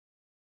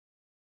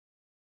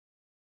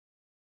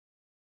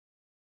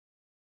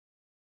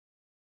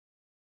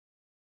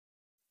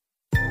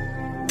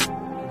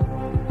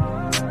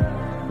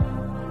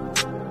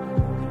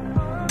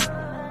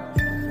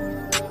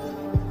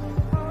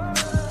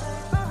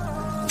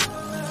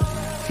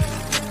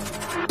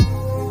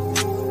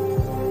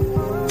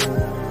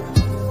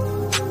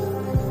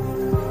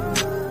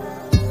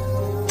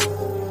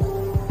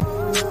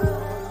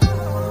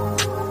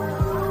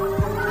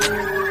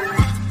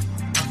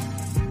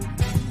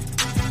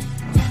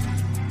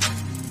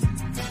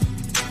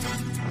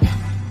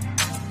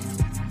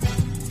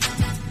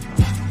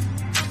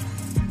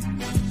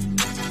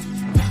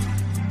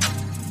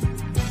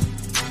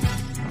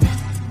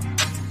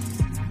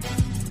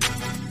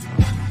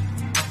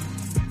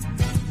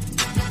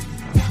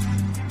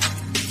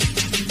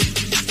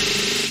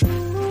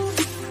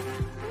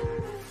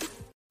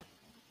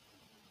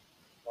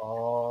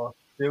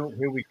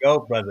Here we go,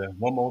 brother.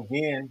 One more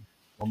again.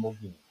 One more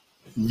again.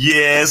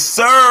 Yes,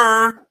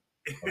 sir.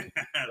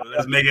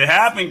 Let's make it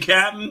happen,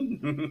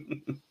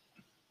 Captain.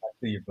 I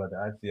see you, brother.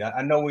 I see.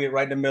 I know we're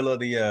right in the middle of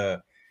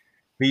the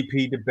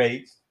VP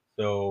debates,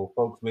 so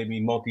folks may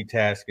be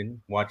multitasking,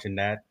 watching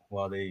that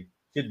while they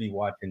should be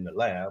watching the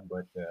lab.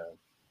 But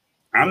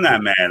I'm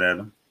not mad at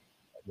him.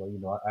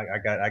 well,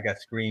 I got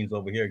screens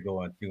over here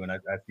going too, and I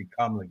see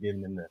Kamala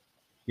giving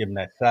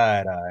that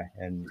side eye,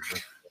 and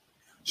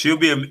She'll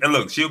be a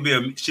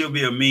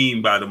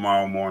meme by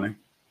tomorrow morning.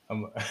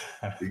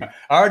 I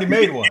already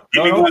made one.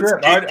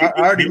 I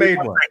already made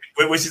one.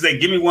 What she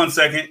said? Give me 1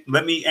 second.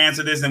 Let me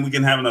answer this, and we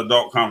can have an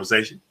adult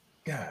conversation.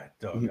 God,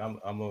 dog,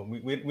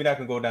 we're not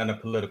gonna go down the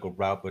political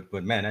route,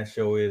 but man,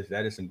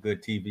 that is some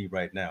good TV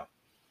right now.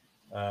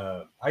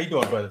 How you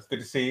doing, brother? It's good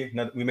to see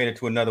you. We made it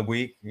to another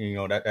week. You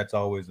know that's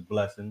always a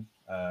blessing.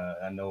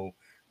 I know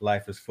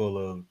life is full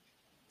of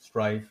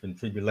strife and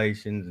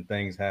tribulations and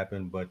things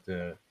happen, but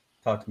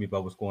talk to me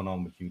about what's going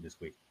on with you this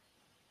week.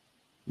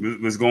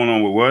 What's going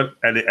on with what?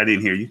 I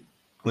didn't hear you.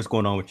 What's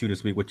going on with you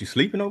this week? What, you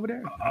sleeping over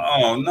there?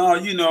 Oh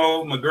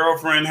no, my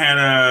girlfriend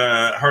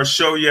had her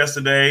show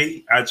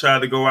yesterday. I tried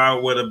to go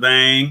out with a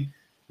bang,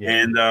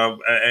 and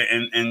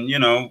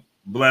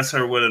bless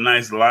her with a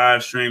nice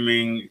live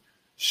streaming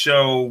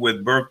show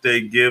with birthday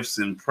gifts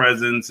and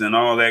presents and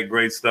all that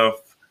great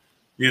stuff.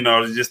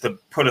 Just to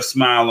put a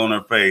smile on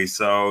her face.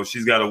 So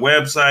she's got a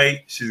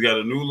website. She's got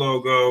a new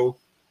logo.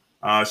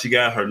 She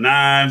got her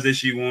knives that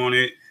she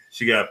wanted.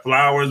 She got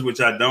flowers, which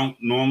I don't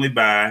normally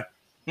buy.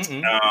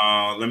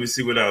 Let me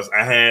see what else.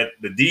 I had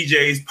the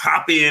DJs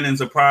pop in and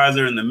surprise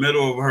her in the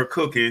middle of her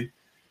cooking.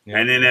 Yeah.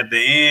 And then at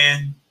the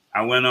end,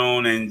 I went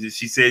on and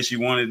she said she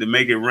wanted to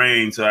make it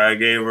rain. So I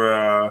gave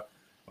her,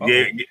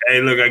 I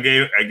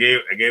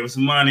gave her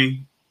some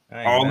money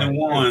all in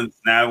one.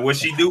 Now, what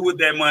she do with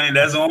that money,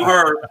 that's on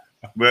her.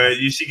 But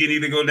she can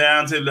either go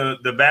down to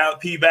the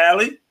P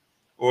Valley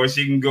or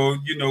she can go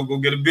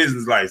get a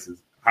business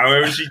license.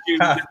 However she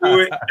chooses to do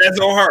it, that's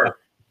on her.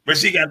 But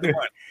she got the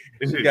money.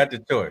 She got the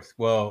choice.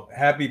 Well,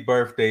 happy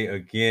birthday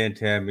again,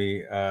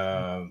 Tammy.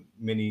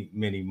 Many,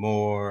 many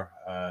more.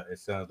 It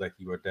sounds like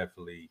you are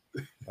definitely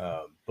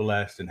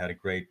blessed and had a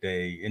great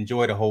day.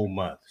 Enjoy the whole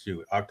month.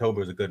 Shoot,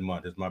 October is a good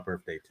month. It's my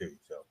birthday too.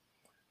 So.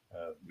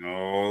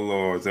 Oh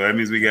Lord! So that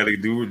means we got to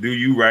do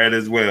you right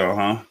as well,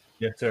 huh?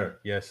 Yes, sir.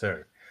 Yes,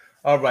 sir.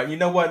 All right. You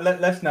know what?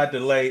 Let's not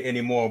delay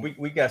anymore.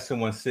 We got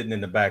someone sitting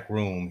in the back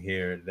room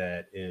here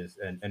that is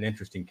an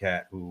interesting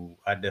cat who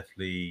I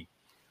definitely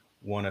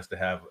want us to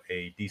have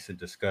a decent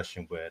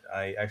discussion with.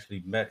 I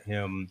actually met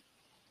him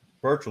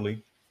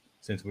virtually,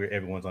 since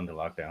everyone's under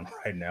lockdown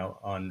right now,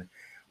 on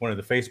one of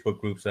the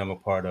Facebook groups I'm a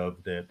part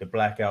of, the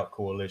Blackout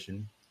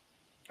Coalition.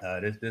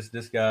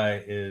 This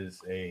guy is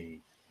a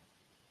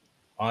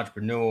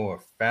entrepreneur,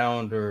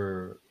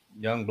 founder,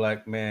 young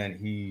black man.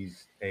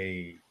 He's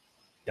a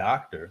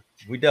doctor.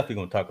 We definitely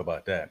going to talk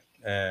about that.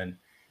 And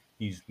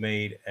he's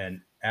made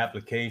an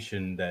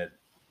application that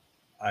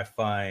I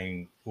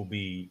find will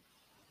be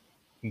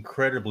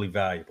incredibly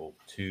valuable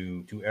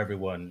to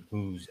everyone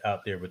who's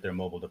out there with their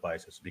mobile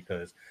devices,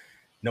 because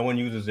no one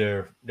uses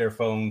their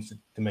phones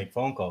to make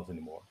phone calls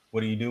anymore.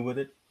 What do you do with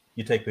it?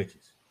 You take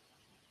pictures.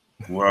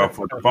 Well,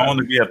 for the phone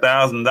to be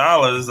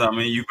 $1,000, I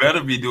mean, you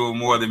better be doing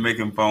more than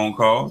making phone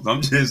calls.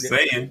 I'm just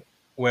saying.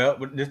 Well,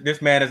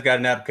 this man has got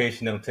an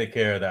application that'll take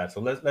care of that.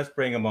 So let's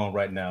bring him on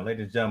right now,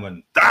 ladies and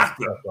gentlemen.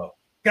 Doctor. The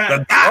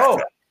doctor.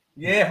 Oh,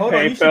 yeah. Hold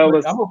on.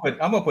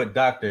 I'm gonna put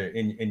doctor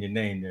in your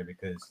name there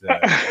because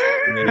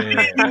you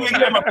didn't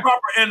give him a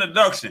proper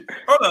introduction.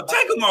 Hold on,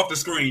 take him off the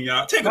screen,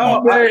 y'all. Take him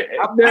off. I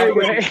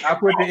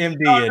put the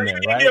MD in there,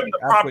 right? Give him the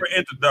proper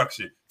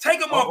introduction.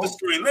 Take him off the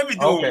screen. Let me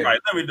do him right.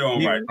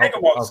 Take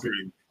him off the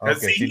screen.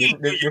 Okay.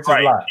 This is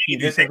live.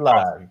 This is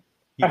live.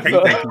 You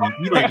think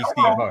he's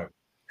Steve Harvey?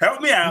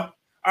 Help me out.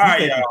 All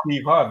right, y'all.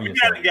 Steve Harvey. We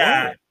got a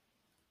guy.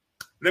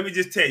 Let me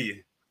just tell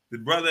you, the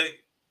brother,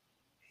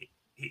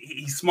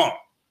 he's smart.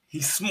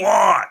 He's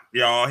smart,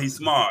 y'all. He's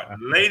smart.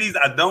 Ladies,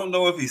 I don't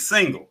know if he's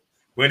single,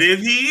 but if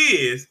he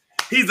is,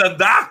 he's a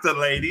doctor,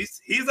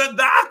 ladies. He's a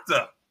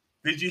doctor.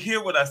 Did you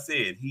hear what I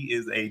said? He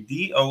is a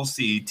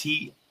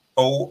DOCTOR.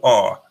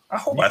 I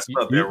hope I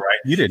spelled that right.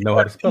 You didn't know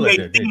how to spell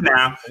it.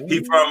 Now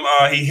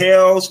he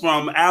hails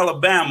from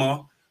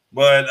Alabama,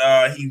 but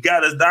he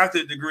got his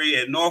doctorate degree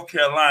at North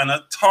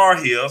Carolina, Tar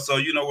Heel. So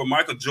where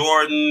Michael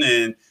Jordan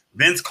and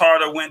Vince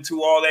Carter went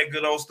to, all that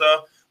good old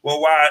stuff.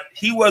 Well, while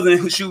he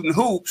wasn't shooting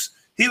hoops,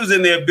 he was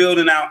in there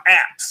building out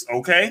apps,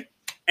 okay?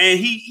 And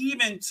he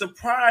even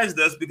surprised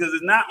us because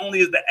it not only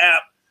is the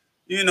app,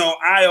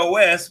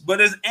 iOS, but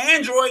it's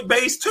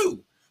Android-based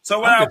too.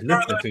 So without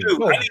further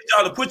ado, I need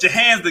y'all to put your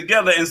hands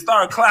together and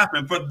start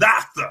clapping for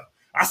Doctor.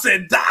 I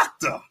said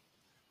Doctor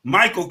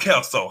Michael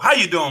Kelso. How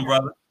you doing,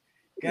 brother?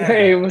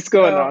 Hey, what's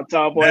going on,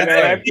 Tom Boy? Man,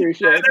 I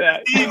appreciate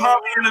that. Steve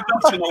Harvey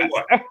introduction or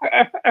what?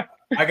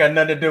 I got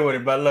nothing to do with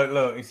it, but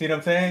look, you see what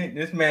I'm saying?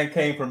 This man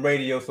came from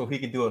radio so he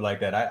could do it like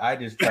that. I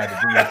just tried to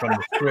do it from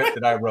the script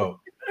that I wrote.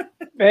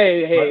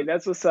 Hey,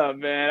 that's what's up,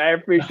 man. I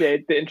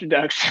appreciate the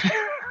introduction.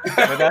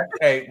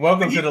 Hey,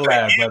 welcome to the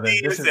lab, brother.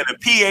 This is a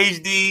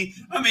PhD.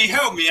 I mean,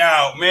 help me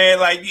out, man.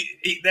 Like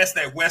that's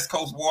that West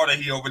Coast water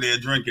he over there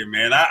drinking,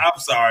 man. I'm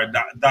sorry,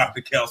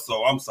 Dr.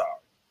 Kelso. I'm sorry.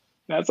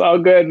 That's all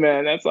good,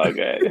 man. That's all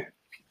good.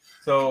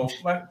 So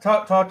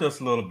talk to us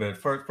a little bit.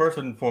 First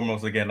and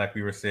foremost, again, like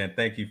we were saying,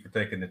 thank you for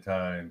taking the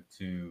time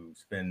to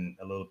spend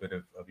a little bit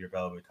of your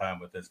valuable time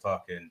with us,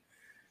 talking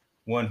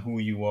who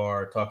you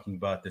are, talking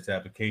about this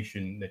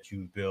application that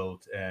you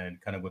built,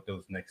 and kind of what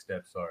those next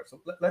steps are. So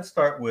let's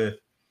start with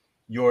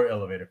your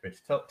elevator pitch.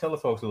 Tell the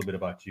folks a little bit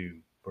about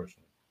you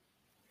personally.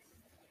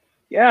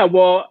 Yeah,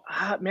 well,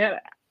 man,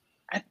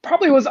 I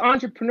probably was an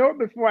entrepreneur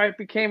before I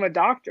became a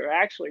doctor.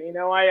 Actually,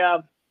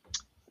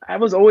 I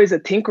was always a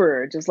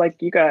tinkerer, just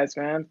like you guys,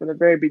 man, from the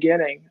very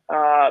beginning.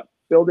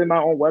 Building my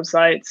own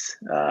websites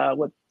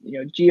with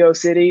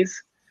GeoCities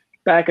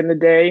back in the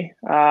day.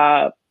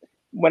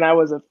 When I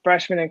was a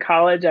freshman in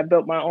college, I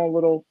built my own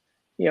little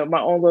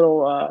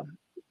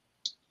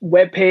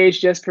web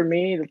page just for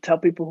me to tell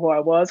people who I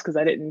was because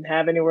I didn't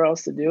have anywhere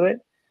else to do it.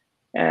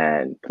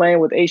 And playing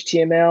with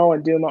HTML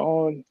and doing my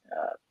own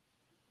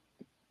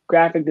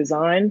graphic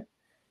design.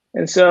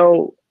 And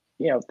so,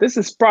 Pix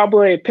is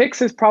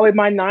probably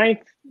my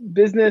ninth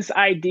business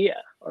idea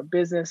or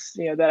business,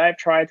 that I've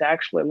tried to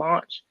actually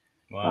launch.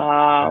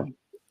 Wow.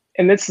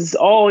 And this is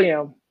all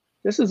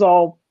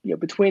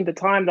between the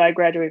time that I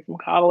graduated from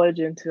college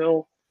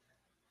until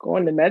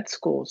going to med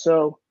school.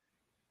 So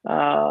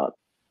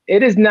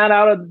it is not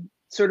out of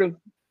sort of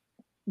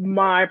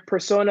my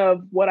persona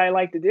of what I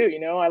like to do.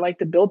 I like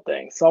to build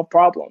things, solve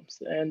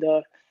problems, and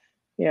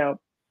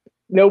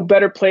no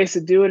better place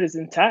to do it is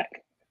in tech.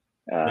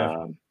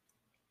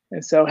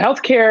 And so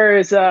healthcare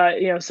is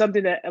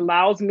something that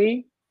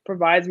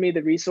provides me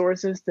the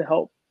resources to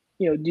help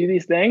do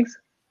these things.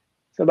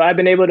 So I've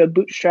been able to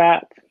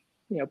bootstrap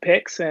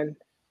Pix and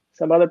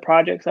some other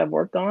projects I've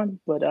worked on.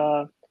 But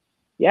I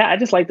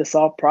just like to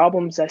solve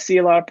problems. I see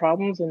a lot of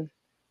problems, and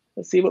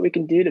let's see what we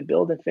can do to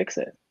build and fix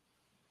it.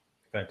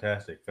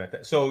 Fantastic.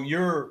 So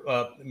you're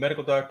a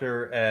medical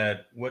doctor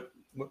at what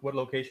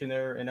location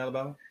there in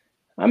Alabama?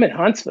 I'm in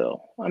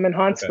Huntsville.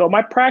 Okay.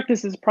 My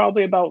practice is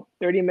probably about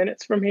 30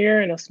 minutes from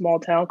here in a small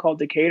town called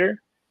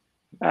Decatur.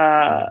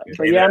 But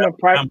yeah, I'm a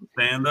practice.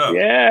 Stand up.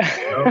 Yeah.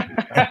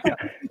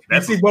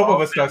 You see both of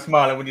us start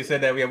smiling when you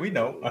said that. Yeah, we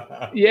know.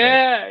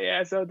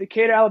 Yeah. So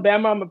Decatur,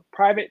 Alabama, I'm a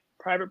private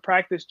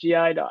practice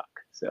GI doc.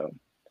 So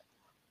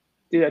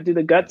I do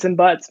the guts and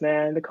butts,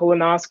 man, the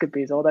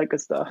colonoscopies, all that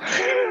good stuff.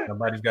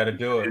 Somebody's got to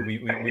do it.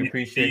 We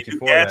appreciate you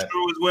for that. Do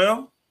gastro as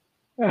well?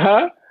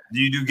 Uh-huh. Do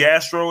you do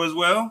gastro as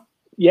well?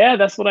 Yeah,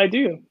 that's what I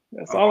do.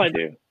 That's all I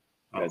do.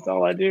 That's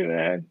all I do,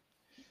 man.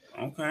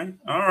 Okay.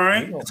 All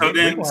right. We'll have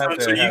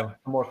to have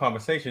more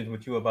conversations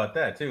with you about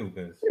that too,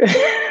 because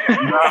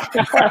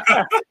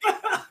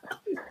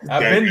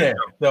I've been there.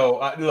 So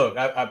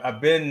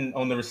I've been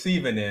on the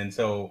receiving end.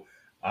 So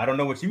I don't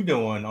know what you're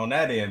doing on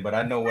that end, but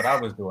I know what I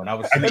was doing. I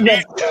was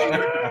sleeping.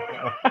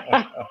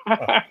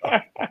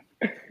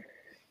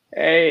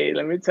 Hey,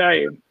 let me tell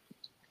you.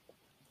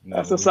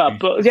 That's what's up.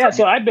 But yeah,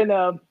 so I've been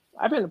a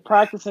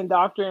practicing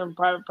doctor in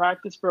private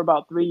practice for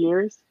about 3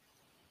 years.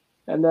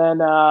 And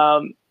then,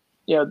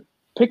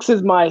 Pix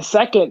is my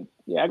second.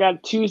 Yeah, I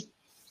got 2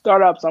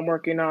 startups I'm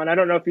working on. I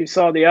don't know if you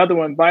saw the other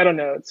one, Vital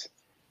Notes.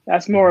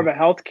 That's more of a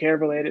healthcare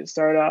related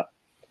startup.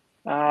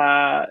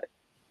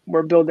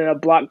 We're building a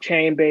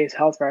blockchain-based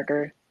health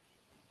record.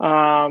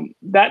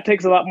 That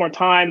takes a lot more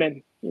time.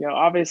 And,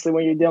 obviously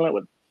when you're dealing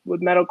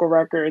with medical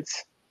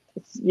records,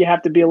 you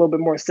have to be a little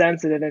bit more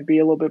sensitive and be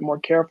a little bit more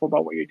careful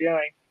about what you're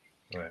doing.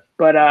 Right.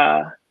 But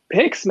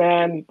Pix,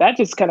 man, that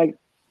just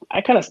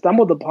I kind of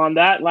stumbled upon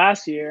that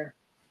last year,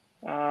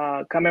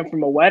 coming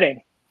from a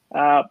wedding.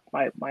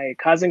 My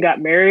cousin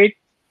got married,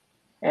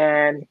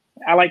 and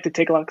I like to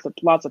take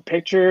lots of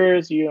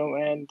pictures,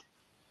 and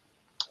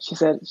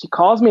she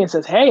calls me and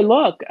says, "Hey,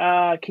 look,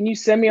 can you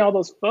send me all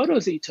those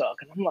photos that you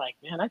took?" And I'm like,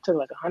 "Man, I took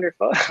like 100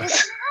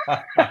 photos."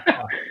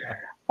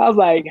 I was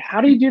like,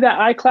 "How do you do that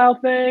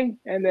iCloud thing?"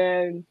 And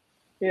then,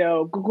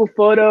 Google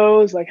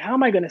Photos. Like, how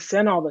am I going to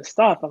send all this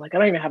stuff? I'm like, I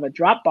don't even have a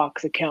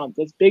Dropbox account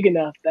that's big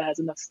enough that has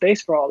enough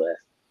space for all this.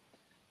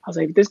 I was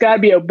like, there's got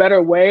to be a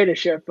better way to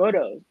share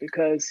photos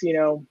because,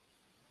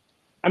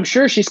 I'm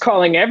sure she's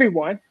calling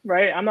everyone,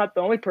 right? I'm not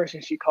the only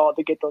person she called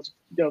to get those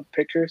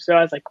pictures. So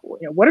I was like,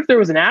 what if there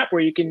was an app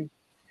where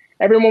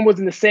everyone was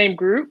in the same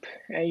group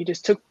and you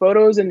just took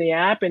photos in the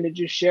app and it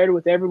just shared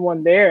with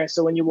everyone there.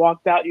 So when you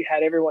walked out, you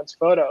had everyone's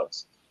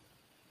photos.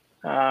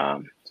 So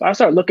I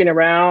started looking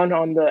around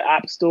on the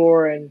App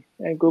Store and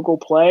Google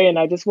Play, and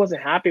I just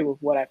wasn't happy with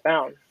what I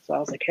found. So I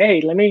was like,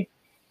 hey, let me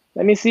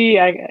see.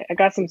 I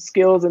got some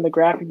skills in the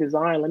graphic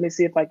design. Let me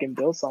see if I can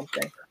build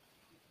something.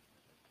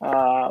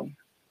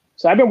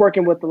 So I've been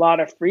working with a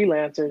lot of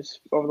freelancers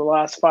over the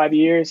last 5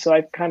 years. So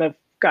I've kind of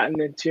gotten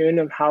in tune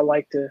of how I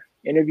like to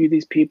interview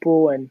these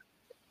people and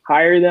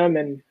hire them.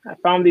 And I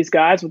found these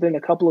guys within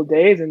a couple of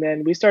days, and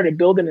then we started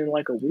building in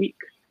like a week.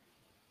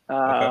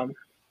 Okay.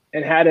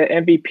 And had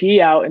an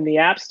MVP out in the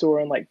App Store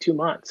in like 2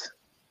 months.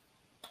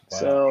 Wow.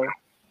 So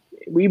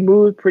we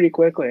moved pretty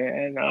quickly,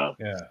 and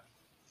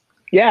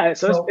yeah,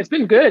 so it's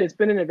been good. It's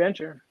been an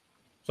adventure.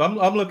 So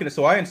I'm looking at,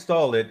 so I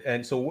installed it,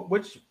 and so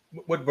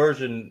what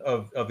version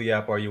of the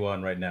app are you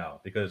on right now?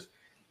 Because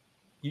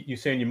you're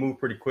saying you move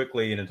pretty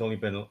quickly, and it's only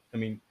been, I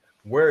mean,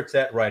 where it's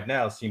at right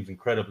now seems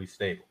incredibly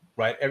stable,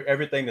 right?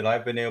 Everything that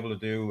I've been able to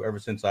do ever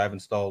since I've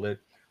installed it,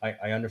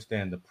 I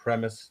understand the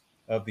premise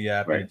of the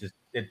app, and Right.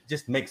 it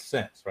just makes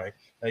sense, right?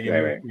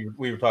 Again, Right. Right.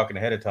 we were talking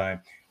ahead of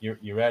time.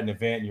 You're at an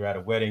event, you're at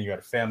a wedding, you're at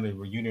a family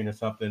reunion or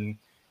something.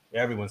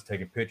 Everyone's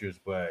taking pictures,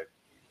 but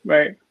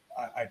Right.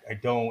 I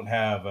don't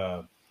have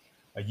a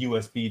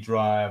USB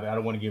drive. I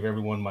don't want to give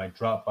everyone my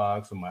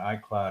Dropbox or my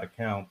iCloud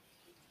account.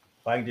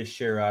 If I can just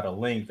share out a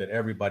link that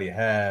everybody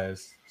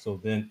has, so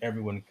then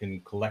everyone can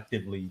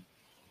collectively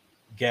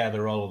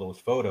gather all of those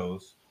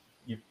photos,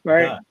 you're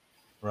Right. done,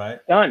 right?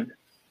 Done.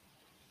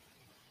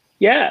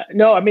 Yeah.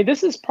 No, I mean,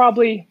 this is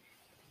probably,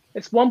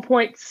 it's 1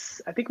 point,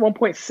 I think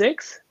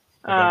 1.6.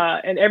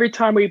 Okay. And every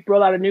time we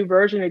roll out a new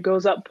version, it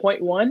goes up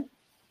 0.1.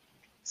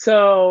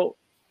 So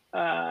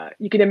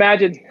you can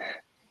imagine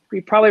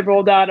we probably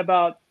rolled out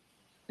about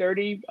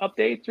 30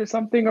 updates or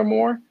something or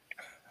more.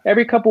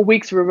 Every couple of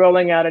weeks, we're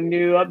rolling out a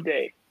new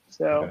update.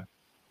 So,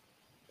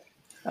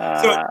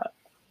 Okay.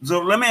 So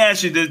let me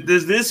ask you: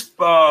 does this?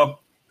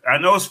 I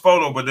know it's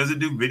photo, but does it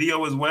do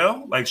video as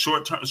well, like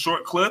short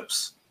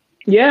clips?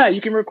 Yeah,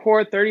 you can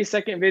record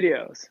 30-second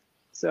videos.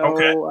 So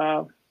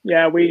Okay.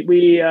 yeah, we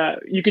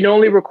you can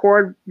only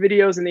record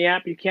videos in the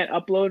app. You can't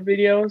upload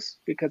videos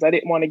because I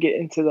didn't want to get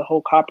into the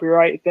whole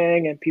copyright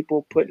thing and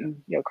people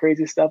putting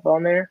crazy stuff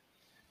on there.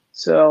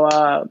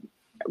 So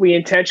we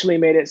intentionally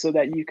made it so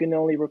that you can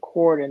only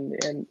record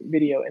and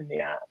video in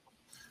the app.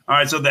 All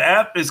right. So the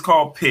app is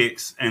called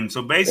Pix, and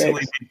so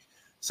basically,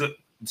 Thanks.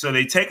 so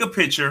they take a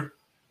picture.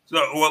 So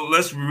well,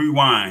 let's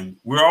rewind.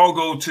 We all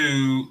go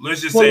to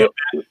let's just Well,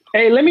 say.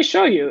 hey, let me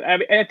show you.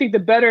 I think the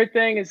better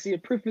thing is the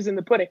proof is in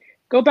the pudding.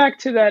 Go back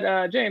to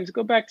that, James.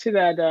 Go back to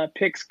that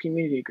Pix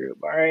community group.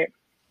 All right.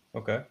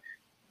 Okay.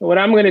 What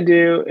I'm going to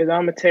do is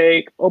I'm going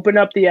to open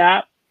up the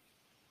app,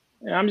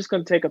 and I'm just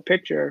going to take a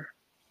picture.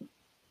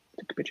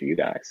 Take a picture of you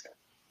guys.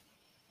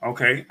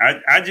 Okay,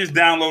 I just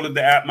downloaded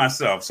the app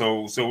myself,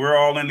 so we're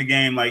all in the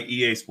game like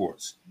EA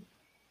Sports.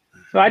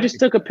 So I just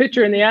took a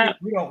picture in the app.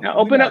 Now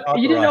open up.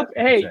 You didn't open.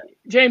 Hey,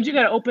 James, you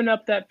got to open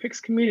up that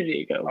Pix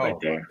community. Go right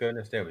there. Oh my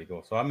goodness, there we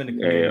go. So I'm in the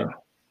community.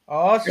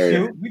 Oh there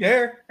shoot, we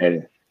there.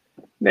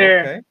 There.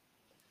 Okay.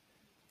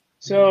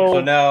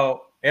 So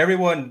now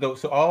everyone,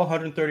 so all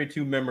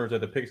 132 members of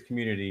the Pix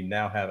community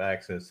now have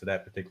access to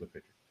that particular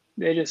picture.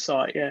 They just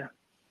saw it. Yeah.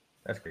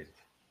 That's crazy.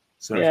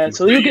 So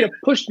you'll get a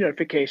push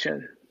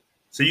notification.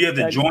 So you have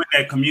to join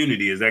that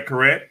community. Is that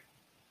correct?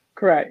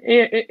 Correct.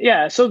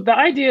 Yeah. So the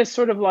idea is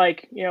sort of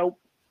like,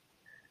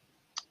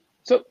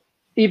 so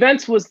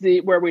events was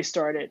where we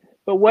started.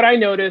 But what I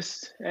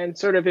noticed, and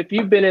sort of if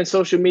you've been in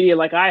social media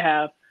like I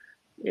have,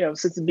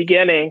 since the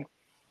beginning,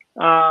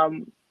 I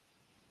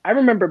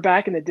remember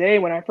back in the day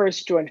when I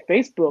first joined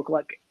Facebook,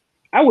 like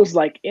I was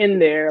like in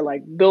there,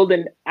 like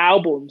building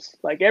albums.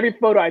 Like every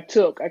photo I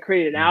took, I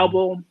created an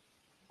album.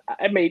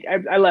 I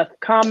left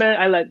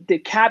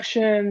did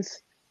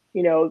captions.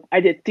 I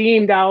did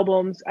themed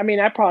albums. I mean,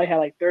 I probably had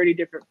like 30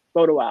 different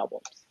photo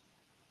albums.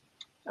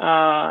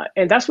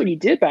 And that's what you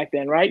did back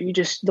then, right? You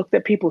just looked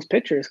at people's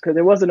pictures because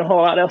there wasn't a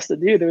whole lot else to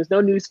do. There was no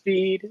news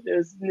feed.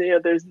 There's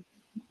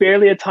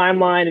barely a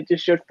timeline. It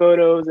just showed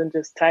photos and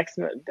just text.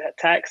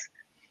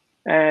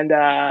 And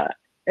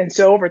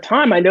so over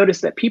time, I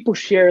noticed that people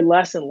share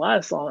less and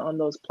less on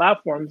those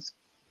platforms.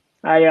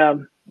 I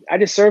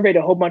just surveyed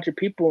a whole bunch of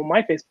people on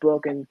my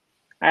Facebook, and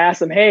I asked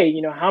them,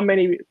 hey, how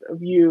many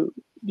of you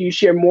do you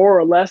share more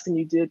or less than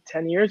you did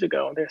 10 years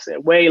ago? And they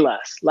said way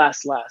less.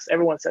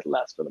 Everyone said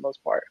less for the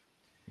most part.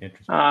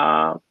 Interesting.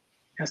 I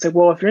said,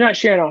 well, if you're not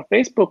sharing on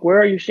Facebook, where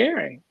are you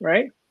sharing,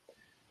 right?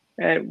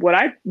 And what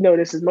I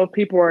noticed is most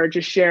people are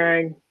just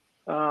sharing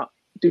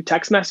through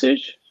text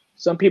message.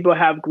 Some people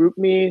have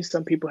GroupMe.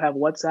 Some people have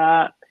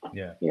WhatsApp.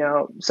 Yeah.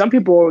 Some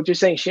people are just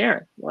saying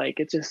sharing. Like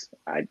it's just,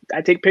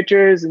 I take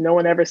pictures and no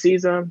one ever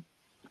sees them.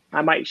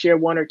 I might share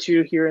one or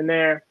two here and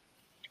there.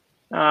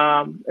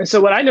 And so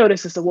what I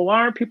noticed is, well,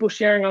 why aren't people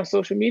sharing on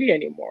social media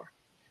anymore?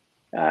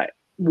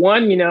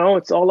 One,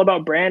 it's all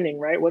about branding,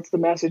 right? What's the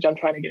message I'm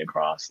trying to get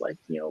across? Like,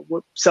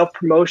 what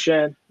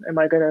self-promotion am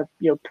I going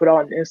to, put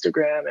on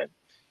Instagram, and,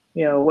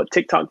 what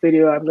TikTok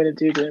video I'm going to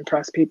do to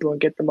impress people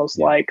and get the most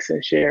likes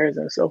and shares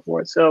and so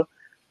forth. So,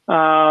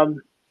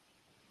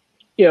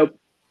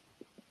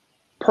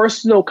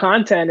 personal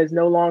content is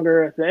no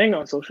longer a thing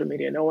on social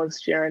media. No one's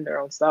sharing their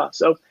own stuff.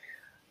 So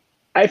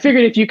I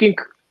figured if you can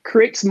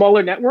create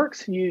smaller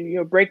networks,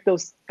 you break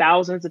those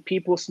thousands of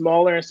people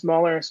smaller and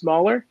smaller and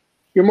smaller,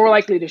 you're more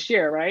likely to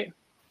share, right?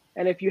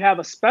 And if you have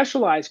a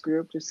specialized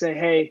group, just say,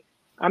 hey,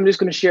 I'm just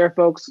going to share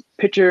folks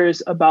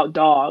pictures about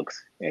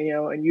dogs, and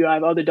you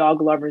have other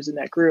dog lovers in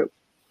that group,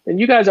 then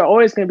you guys are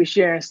always going to be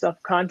sharing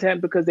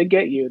content because they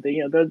get you.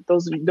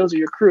 Those are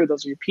your crew,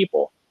 those are your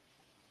people.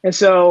 And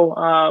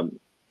so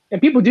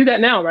and people do that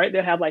now, right?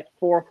 They have like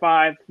 4 or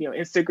 5,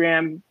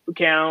 Instagram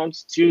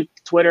accounts, 2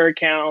 Twitter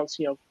accounts,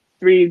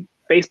 3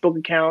 Facebook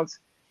accounts,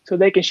 so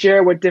they can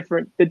share with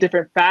the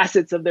different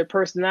facets of their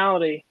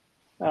personality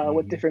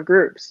with different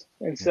groups.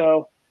 And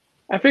so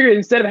I figured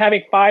instead of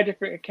having 5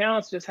 different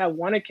accounts, just have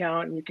one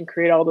account and you can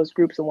create all those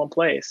groups in one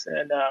place.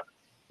 And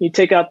you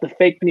take out the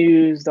fake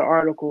news, the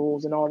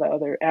articles, and all the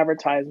other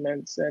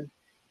advertisements, and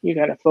you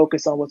got to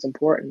focus on what's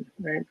important,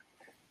 right?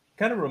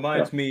 Kind of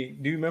reminds me.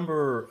 Do you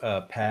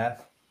remember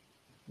Path?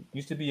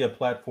 Used to be a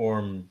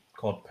platform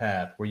called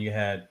Path where you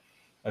had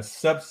a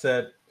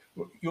subset.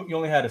 You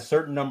only had a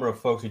certain number of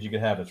folks that you could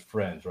have as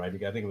friends, right? I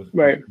think it was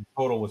Right.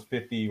 total was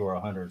 50 or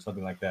 100,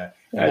 something like that.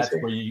 And I that's see.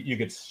 where you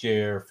could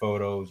share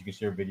photos, you could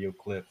share video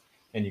clips,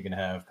 and you can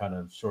have kind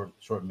of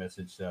short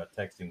message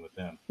texting with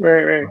them.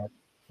 Right.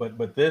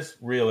 But this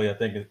really, I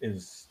think,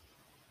 is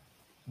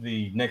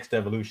the next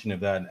evolution of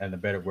that and the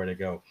better way to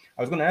go.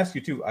 I was going to ask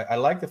you too. I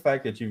like the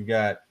fact that you've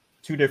got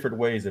 2 different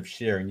ways of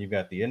sharing. You've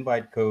got the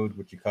invite code,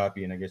 which you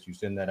copy, and I guess you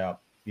send that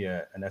out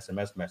via an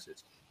SMS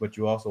message. But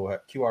you also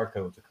have QR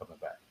codes are coming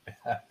back.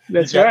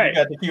 That's you right.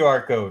 got the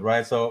QR code,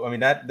 right? So I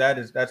mean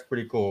that's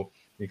pretty cool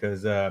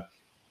because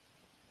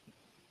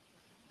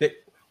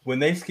when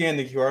they scan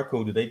the QR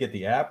code, do they get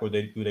the app or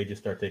do they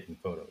just start taking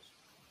photos?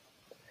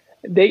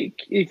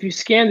 If you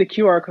scan the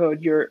QR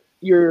code,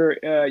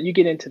 you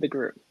get into the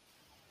group.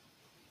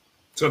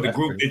 So the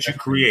group that you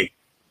create.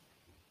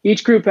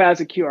 Each group has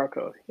a QR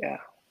code. Yeah.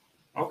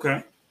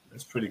 Okay,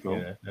 that's pretty cool.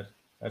 Yeah,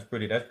 that's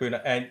pretty.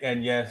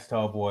 And yes,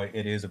 Tallboy,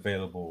 it is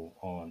available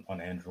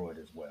on Android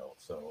as well.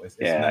 So it's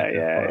not just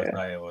for us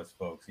iOS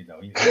folks. He's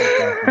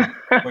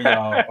for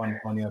y'all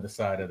on the other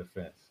side of the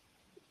fence.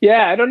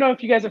 Yeah, I don't know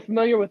if you guys are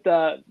familiar with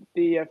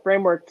the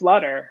framework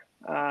Flutter.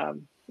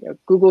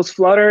 Google's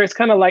Flutter is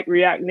kind of like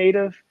React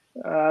Native,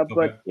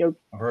 but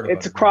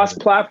it's a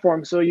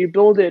cross-platform. So you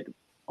build it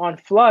on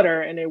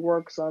Flutter and it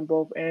works on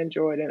both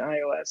Android and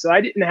iOS. So I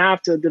didn't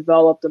have to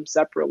develop them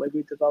separately.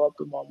 We developed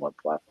them on one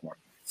platform.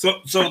 So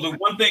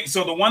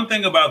the one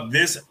thing about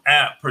this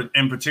app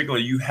in particular,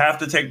 you have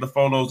to take the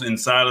photos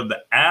inside of the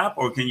app,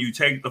 or can you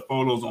take the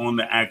photos on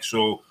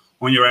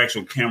your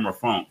actual camera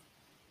phone?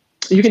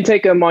 You can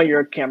take them on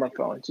your camera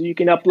phone. So you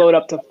can upload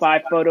up to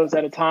 5 photos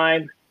at a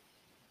time.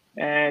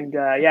 And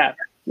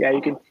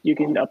you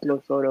can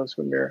upload photos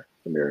from your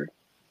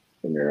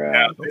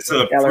it's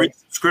a free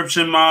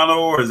subscription model,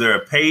 or is there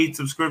a paid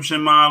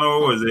subscription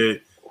model, or is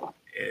it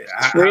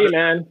free,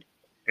 man?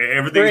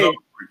 Everything's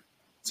free.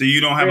 So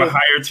you don't have a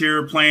higher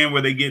tier plan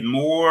where they get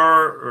more?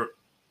 Or?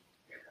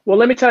 Well,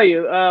 let me tell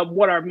you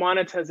what our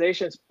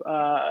monetization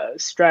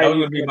strategy. That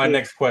would be my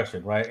next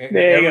question, right?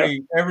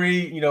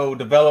 Every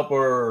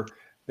developer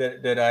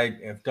that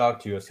I have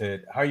talked to has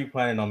said, "How are you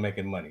planning on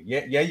making money?"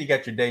 Yeah, you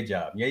got your day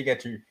job. Yeah, you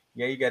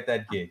got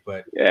that gig,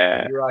 but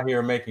if you're out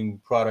here making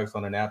products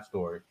on an app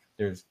store,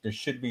 there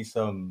should be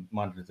some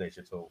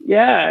monetization. So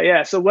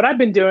yeah. So what I've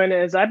been doing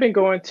is I've been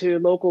going to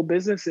local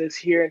businesses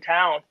here in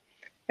town,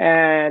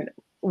 and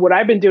what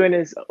I've been doing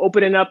is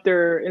opening up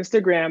their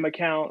Instagram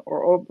account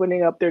or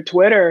opening up their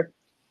Twitter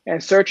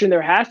and searching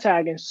their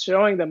hashtag and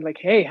showing them like,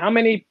 hey, how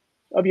many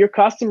of your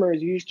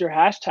customers used your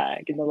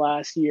hashtag in the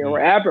last year or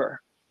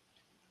ever?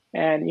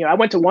 And I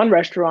went to one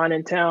restaurant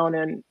in town,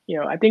 and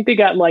I think they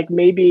got like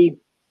maybe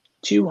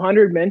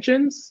 200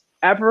 mentions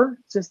ever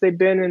since they've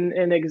been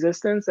in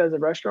existence as a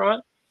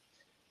restaurant.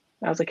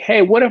 And I was like,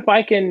 hey, what if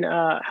I can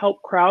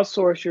help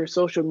crowdsource your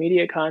social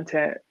media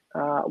content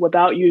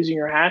without using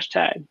your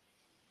hashtag?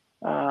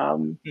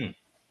 And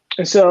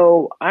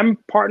so I'm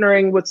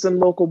partnering with some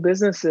local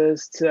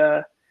businesses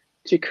to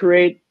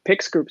create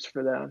Pix groups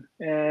for them.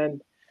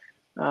 And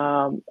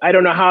I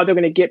don't know how they're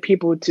going to get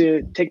people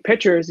to take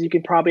pictures. You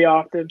can probably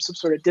offer them some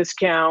sort of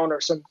discount or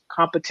some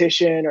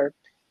competition or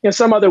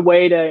some other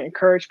way to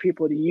encourage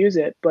people to use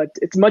it. But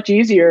it's much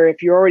easier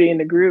if you're already in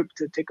the group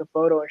to take a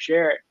photo and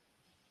share it.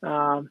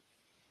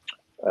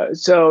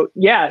 So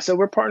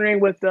we're partnering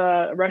with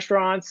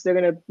restaurants. They're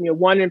gonna,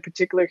 one in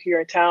particular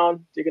here in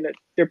town.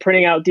 They're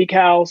printing out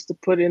decals to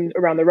put in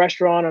around the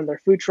restaurant on their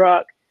food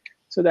truck,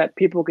 so that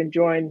people can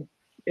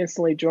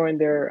instantly join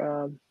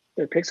their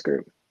Pix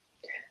group.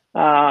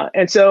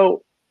 And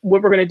so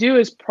what we're gonna do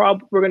is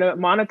we're gonna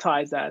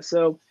monetize that.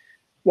 So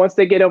once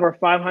they get over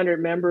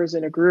 500 members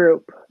in a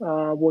group,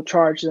 we'll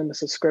charge them a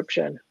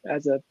subscription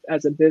as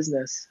a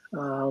business.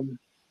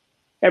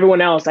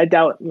 Everyone else, I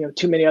doubt,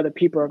 too many other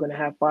people are going to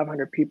have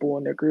 500 people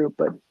in their group,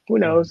 but who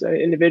knows,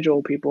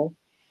 individual people.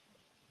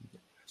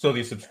 So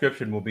the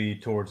subscription will be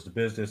towards the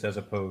business as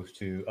opposed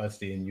to us,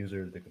 the end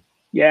user.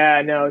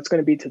 Yeah, no, it's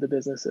going to be to the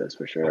businesses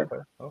for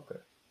sure. Okay.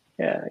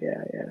 Yeah.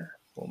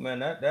 Well, man,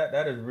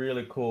 that is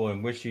really cool,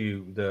 and wish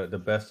you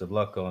the best of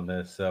luck on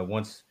this.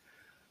 Once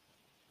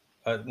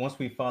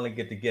we finally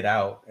get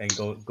out and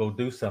go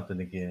do something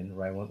again,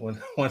 right?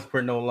 Once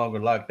we're no longer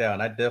locked down,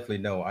 I definitely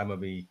know I'm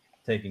gonna be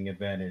taking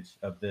advantage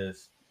of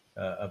this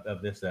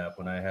app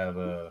when I have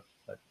a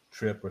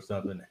trip or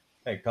something.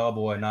 Hey,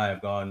 Tallboy and I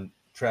have gone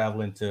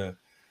traveling to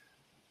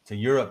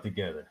Europe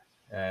together,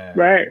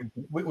 Right.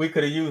 We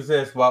could have used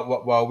this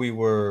while we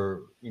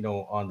were,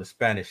 on the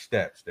Spanish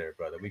Steps there,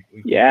 brother. We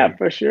could Yeah, have.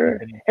 for sure.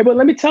 Hey, but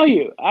let me tell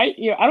you, I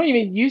don't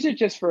even use it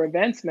just for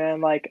events,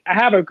 man. Like I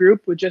have a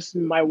group with just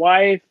my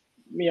wife,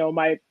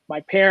 my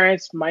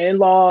parents, my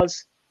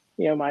in-laws,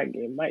 my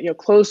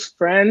close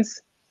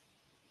friends.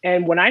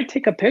 And when I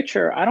take a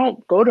picture, I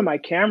don't go to my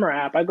camera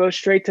app. I go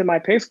straight to my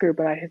Pics group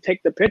and I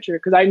take the picture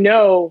because I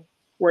know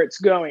where it's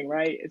going,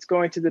 right? It's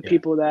going to the Yeah.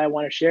 people that I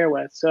want to share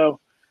with. So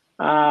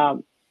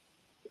um,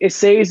 it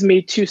saves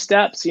me two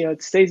steps.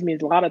 It saves me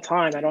a lot of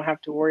time. I don't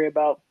have to worry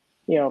about,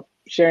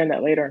 sharing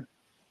that later.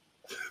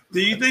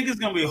 Do you think it's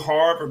going to be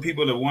hard for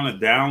people to want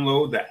to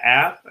download the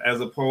app as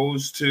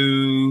opposed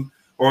to,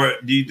 or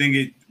do you think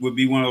it would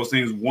be one of those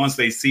things once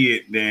they see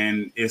it,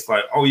 then it's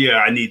like, oh yeah,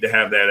 I need to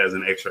have that as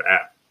an extra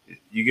app?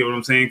 You get what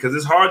I'm saying? Because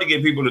it's hard to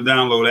get people to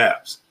download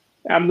apps.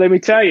 Let me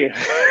tell you,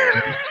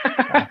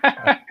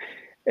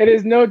 it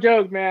is no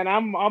joke, man.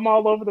 I'm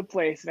all over the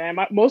place, man.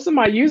 Most of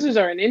my users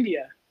are in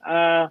India.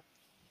 I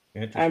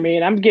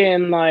mean, I'm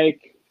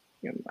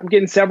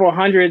getting several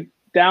hundred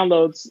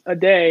downloads a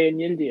day in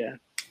India.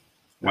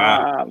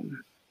 Wow.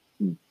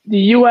 The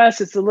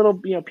US, it's a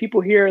little,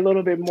 people here are a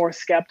little bit more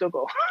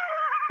skeptical.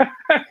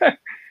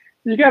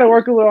 You got to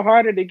work a little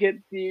harder to get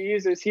the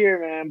users here,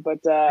 man. But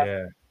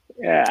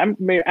yeah,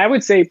 I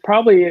would say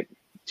probably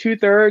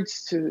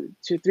 2/3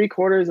 to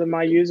 3/4 of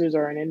my users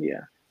are in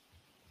India.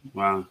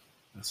 Wow,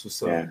 that's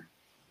what's up.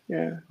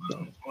 Yeah.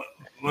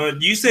 Well,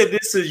 you said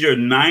this is your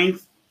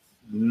ninth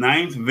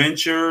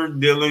venture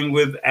dealing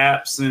with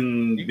apps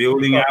and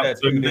building out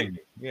certain things.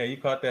 Yeah, you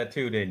caught that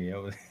too, didn't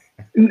you?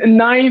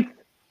 Ninth,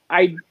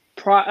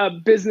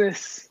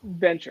 business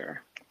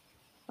venture.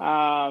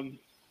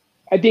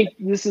 I think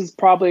this is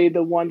probably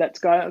the one that's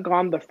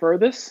gone the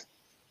furthest,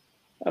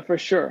 for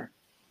sure.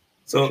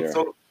 So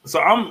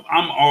I'm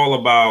all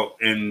about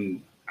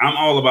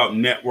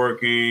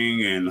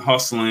networking and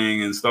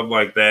hustling and stuff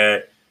like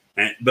that,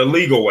 and the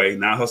legal way,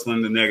 not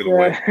hustling the negative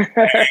way.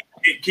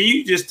 Can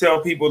you just tell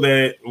people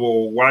that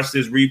will watch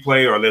this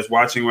replay or that's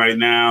watching right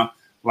now,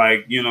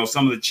 like,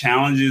 some of the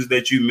challenges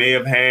that you may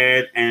have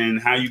had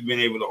and how you've been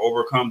able to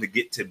overcome to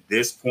get to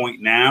this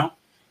point now?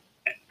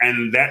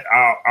 And that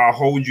I'll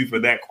hold you for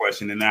that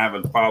question, and I have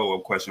a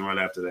follow-up question right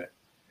after that.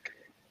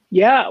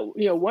 Yeah,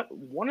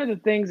 one of the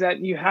things that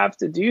you have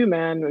to do,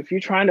 man, if you're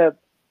trying to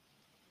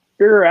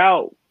figure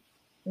out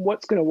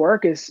what's going to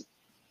work, is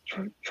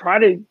try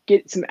to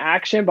get some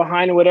action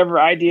behind whatever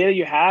idea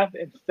you have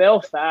and fail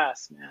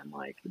fast, man.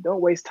 Like,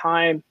 don't waste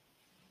time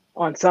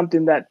on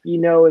something that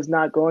is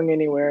not going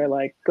anywhere.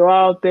 Like, go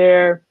out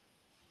there,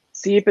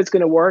 see if it's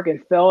going to work,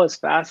 and fail as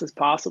fast as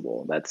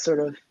possible. That's sort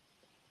of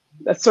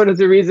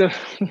the reason.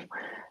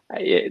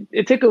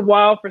 It took a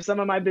while for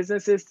some of my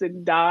businesses to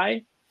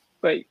die,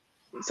 but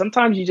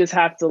sometimes you just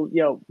have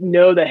to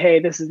know that, hey,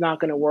 this is not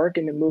going to work,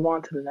 and then move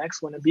on to the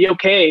next one and be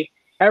okay.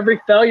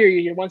 Every failure,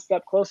 you're one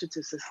step closer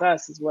to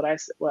success, is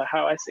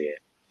how I see it.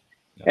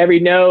 Every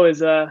no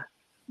is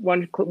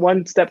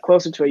one step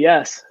closer to a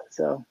yes.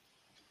 So,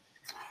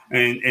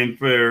 and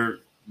for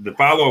the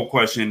follow-up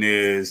question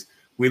is,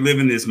 we live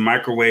in this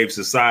microwave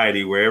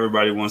society where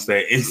everybody wants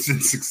that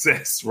instant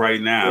success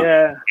right now.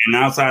 Yeah. And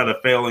outside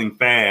of failing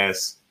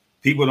fast,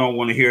 people don't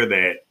want to hear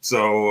that.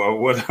 So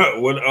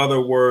what other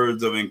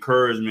words of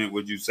encouragement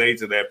would you say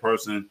to that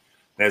person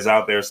that's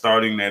out there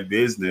starting that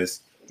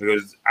business?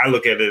 Because I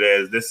look at it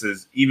as, this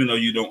is, even though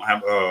you don't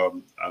have a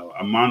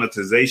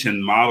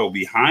monetization model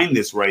behind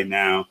this right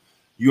now,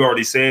 you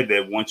already said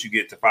that once you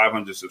get to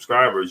 500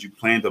 subscribers, you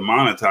plan to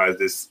monetize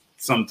this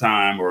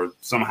sometime or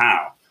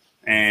somehow.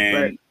 And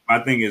right. My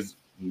thing is,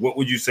 what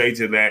would you say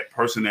to that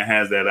person that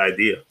has that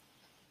idea?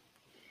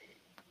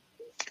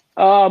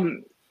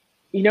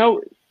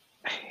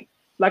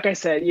 Like I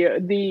said,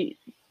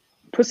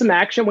 put some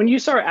action. When you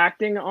start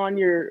acting on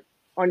your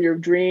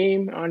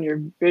dream, on your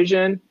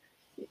vision,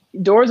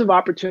 doors of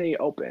opportunity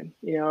open.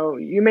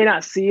 You may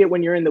not see it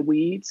when you're in the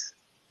weeds.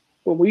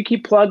 When we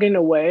keep plugging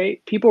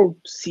away, people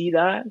see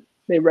that,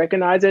 they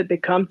recognize it, they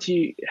come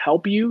to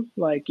help you.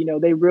 Like,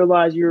 they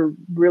realize you're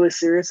really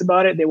serious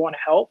about it. They want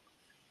to help.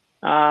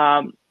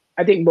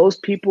 I think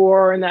most people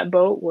are in that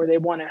boat where they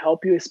want to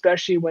help you,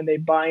 especially when they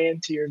buy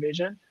into your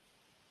vision.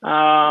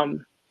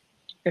 And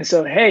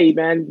so, hey,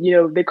 man,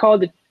 they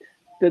call it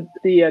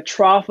the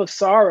trough of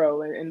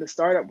sorrow in the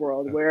startup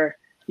world, where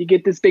you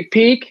get this big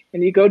peak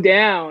and you go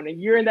down,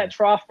 and you're in that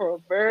trough for a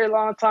very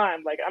long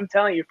time. Like, I'm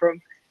telling you, from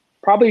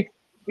probably,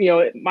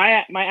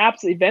 my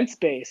app's event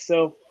space.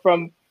 So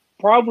from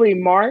probably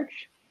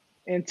March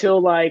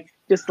until like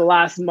just the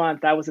last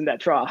month, I was in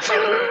that trough.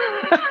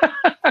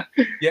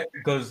 Yeah,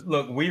 because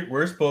look,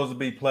 we're supposed to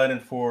be planning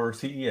for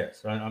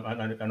CES. Right?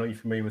 I know you're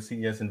familiar with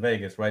CES in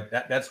Vegas, right?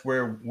 That's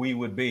where we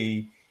would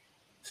be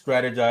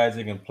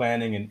strategizing and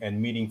planning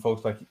and meeting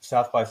folks like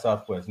South by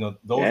Southwest. Those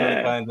are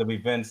the kinds of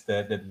events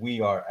that we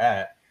are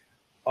at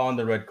on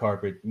the red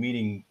carpet,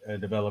 meeting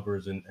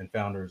developers and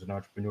founders and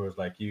entrepreneurs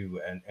like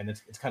you. And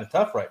it's kind of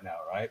tough right now,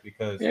 right?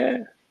 Because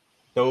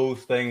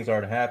those things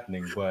aren't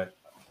happening. But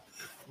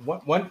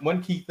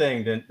one key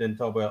thing, then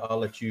Toby, I'll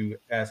let you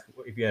ask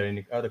if you had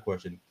any other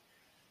question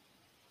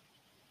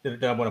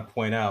that I want to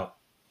point out.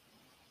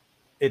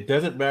 It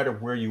doesn't matter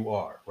where you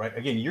are, right?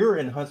 Again, you're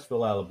in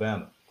Huntsville,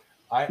 Alabama.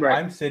 Right.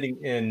 I'm sitting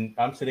in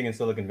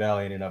Silicon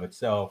Valley in and of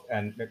itself,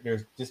 and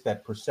there's just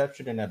that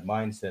perception and that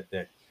mindset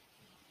that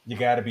you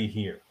got to be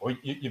here, or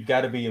you've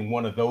got to be in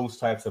one of those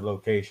types of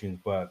locations.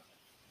 But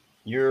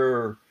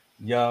you're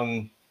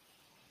young,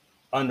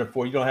 under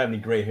 40. You don't have any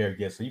gray hair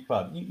yet, so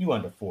you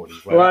under 40,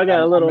 Well, right? I got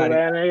a I'm little, not,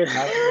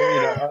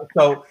 man.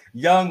 so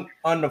young,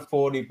 under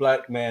 40,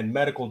 black man,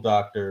 medical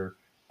doctor,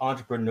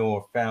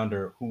 entrepreneur,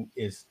 founder, who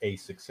is a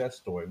success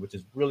story, which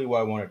is really why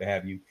I wanted to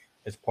have you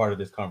as part of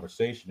this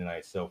conversation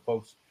tonight. So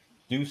folks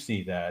do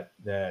see that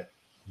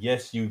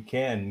yes, you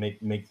can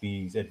make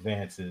these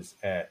advances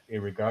at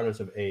regardless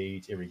of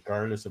age,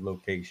 regardless of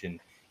location,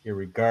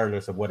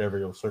 regardless of whatever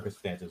your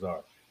circumstances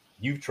are.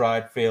 You've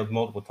tried, failed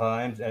multiple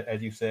times,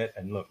 as you said,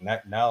 and look,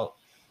 now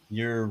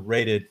you're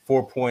rated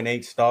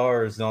 4.8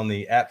 stars on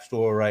the App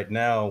Store right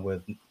now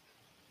with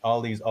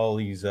all these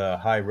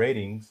high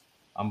ratings.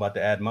 I'm about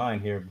to add mine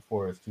here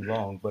before it's too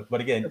long,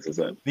 but again, That's what's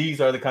up. these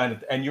are the kind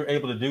of, and you're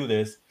able to do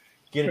this,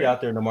 get it Right.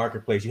 out there in the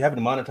marketplace. You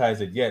haven't monetized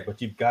it yet,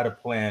 but you've got a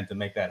plan to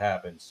make that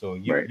happen. So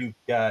Right. you've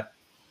got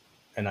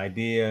an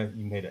idea,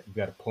 you've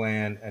got a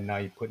plan, and now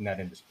you're putting that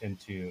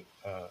into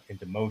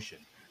motion.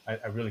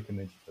 I really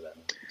commend you for that,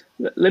 man.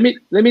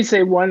 Let me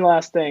say one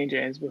last thing,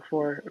 James,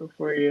 before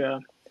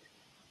you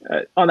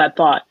on that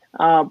thought.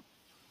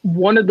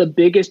 One of the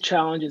biggest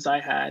challenges I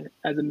had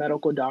as a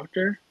medical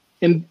doctor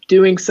in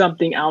doing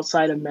something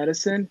outside of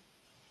medicine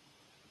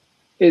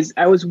is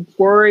I was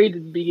worried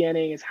at the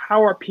beginning is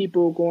how are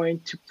people going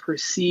to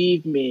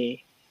perceive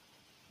me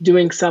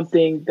doing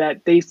something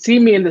that they see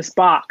me in this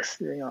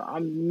box.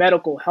 I'm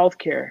medical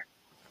healthcare,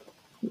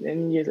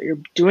 and you're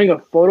doing a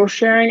photo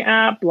sharing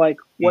app. Like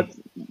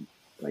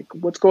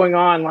what's going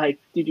on? Like,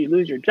 did you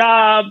lose your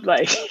job?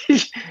 Like,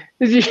 did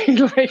you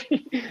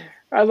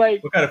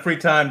what kind of free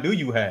time do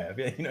you have?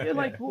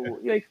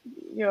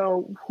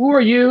 Who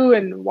are you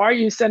and why are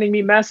you sending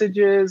me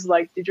messages?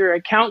 Like, did your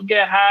account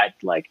get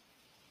hacked? Like,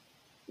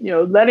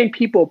 letting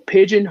people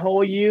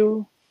pigeonhole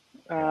you.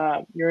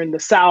 You're in the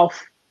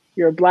South.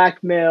 You're a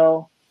black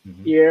male.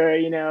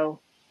 Mm-hmm.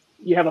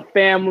 You have a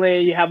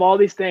family. You have all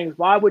these things.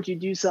 Why would you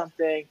do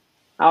something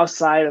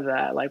outside of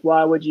that? Like,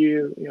 why would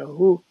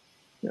you?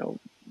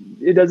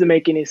 It doesn't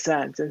make any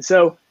sense. And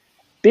so,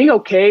 being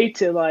okay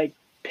to like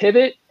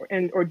pivot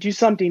or do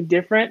something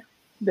different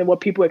than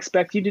what people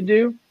expect you to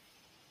do,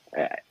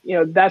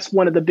 that's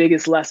one of the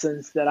biggest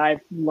lessons that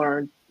I've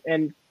learned.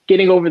 And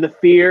getting over the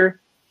fear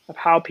of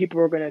how people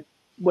are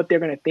what they're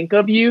gonna think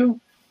of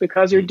you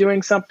because you're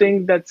doing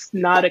something that's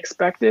not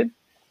expected.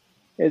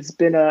 It's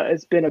been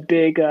a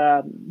big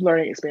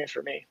learning experience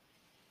for me.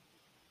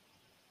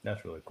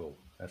 That's really cool.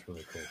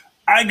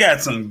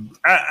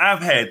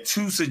 I've had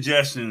two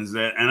suggestions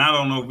and I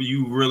don't know if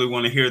you really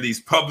want to hear these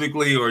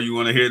publicly or you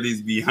want to hear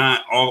these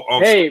behind all.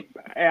 Hey,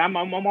 I'm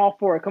all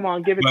for it. Come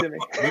on, give it to me.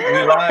 We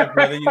live,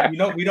 brother.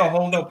 We don't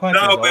hold no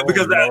punches. No,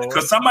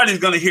 because somebody's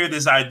going to hear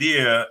this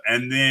idea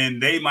and then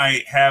they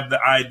might have the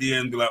idea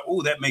and be like,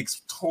 oh, that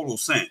makes total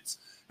sense.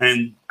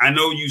 And I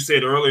know you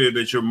said earlier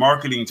that you're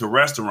marketing to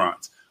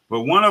restaurants,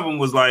 but one of them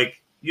was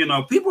like,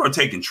 people are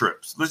taking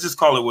trips. Let's just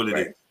call it what it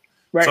is.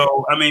 Right.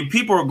 So,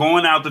 people are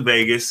going out to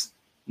Vegas.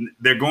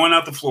 They're going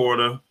out to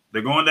Florida.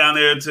 They're going down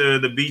there to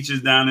the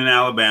beaches down in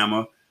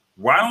Alabama.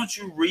 Why don't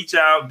you reach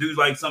out, do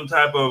like some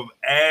type of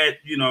ad,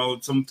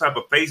 some type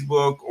of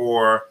Facebook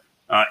or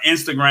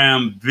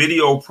Instagram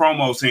video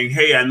promo saying,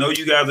 hey, I know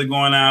you guys are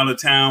going out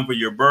of town for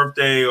your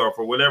birthday or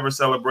for whatever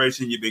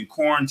celebration. You've been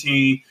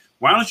quarantined.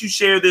 Why don't you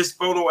share this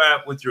photo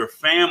app with your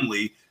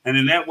family? And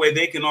in that way,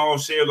 they can all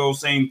share those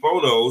same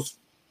photos.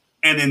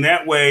 And in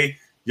that way,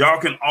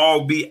 y'all can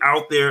all be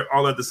out there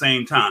all at the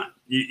same time,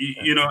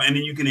 and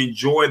then you can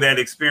enjoy that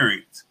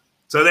experience.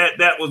 So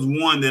that was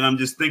one that I'm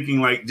just thinking,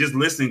 like, just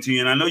listening to you.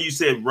 And I know you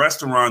said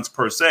restaurants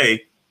per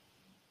se,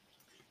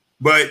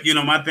 but,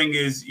 my thing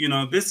is,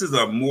 this is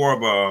a more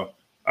of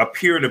a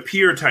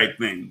peer-to-peer type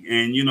thing.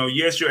 And,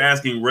 yes, you're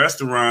asking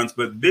restaurants,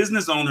 but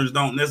business owners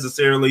don't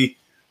necessarily,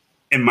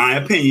 in my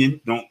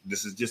opinion,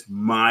 this is just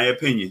my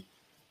opinion.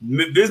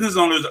 Business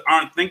owners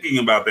aren't thinking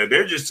about that.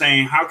 They're just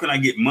saying, how can I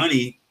get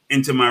money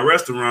into my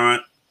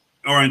restaurant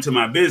or into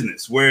my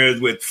business?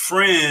 Whereas with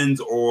friends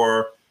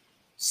or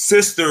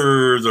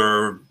sisters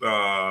or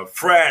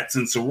frats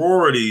and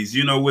sororities,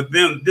 with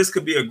them, this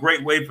could be a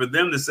great way for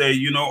them to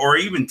say, or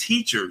even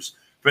teachers,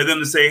 for them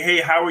to say, hey,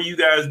 how are you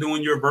guys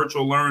doing your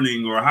virtual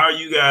learning? Or how are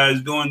you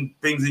guys doing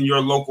things in your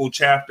local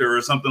chapter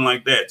or something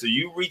like that? So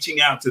you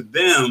reaching out to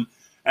them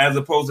as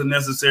opposed to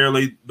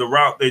necessarily the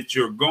route that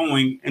you're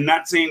going, and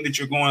not saying that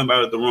you're going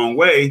about it the wrong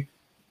way.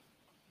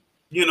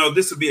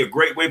 This would be a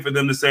great way for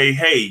them to say,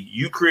 hey,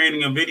 you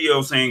creating a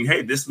video saying,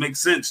 hey, this makes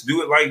sense.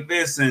 Do it like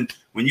this. And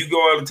when you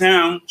go out of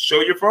town,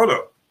 show your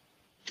photo.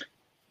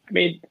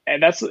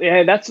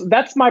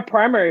 That's my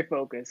primary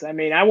focus.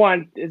 I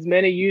want as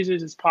many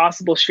users as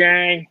possible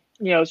sharing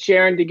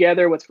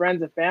together with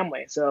friends and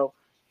family. So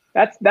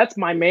That's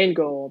my main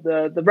goal.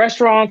 The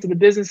restaurants and the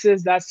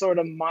businesses, that's sort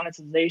of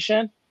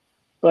monetization.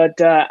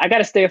 But I got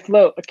to stay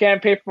afloat. I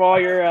can't pay for all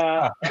your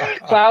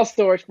cloud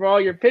storage for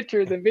all your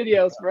pictures and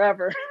videos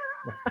forever.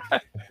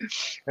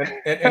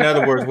 In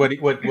other words,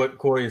 what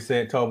Corey is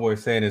saying, Tallboy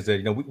is saying is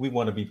that we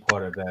want to be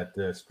part of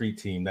that street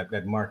team,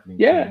 that marketing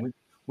Yeah. team.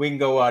 We can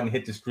go out and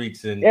hit the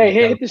streets in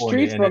hit the California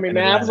streets for me, and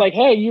man. I was Atlanta. like,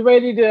 hey, you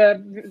ready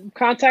to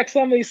contact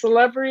some of these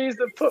celebrities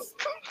to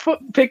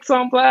put pics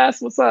on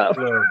blast? What's up?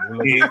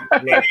 Hey,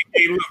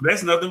 look,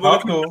 that's nothing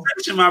but a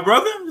conversation, my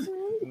brother.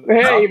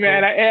 Hey,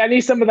 man, I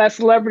need some of that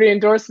celebrity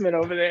endorsement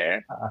over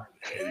there.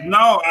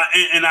 No,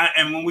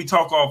 and when we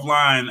talk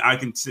offline, I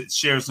can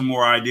share some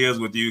more ideas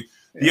with you.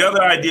 The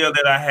other idea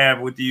that I have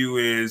with you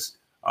is,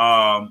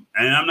 and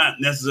I'm not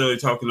necessarily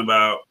talking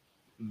about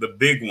the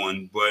big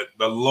one, but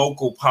the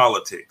local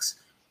politics,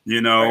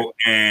 right.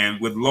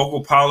 And with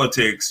local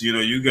politics,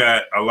 you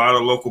got a lot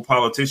of local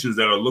politicians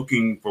that are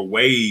looking for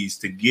ways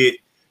to get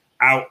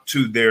out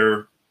to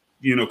their,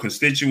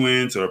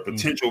 constituents or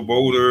potential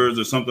voters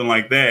or something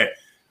like that.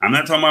 I'm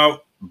not talking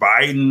about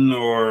Biden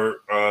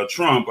or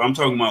Trump. I'm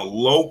talking about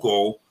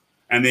local.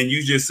 And then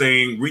you just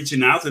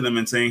reaching out to them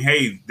and saying,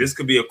 hey, this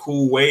could be a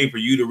cool way for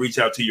you to reach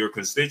out to your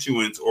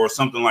constituents or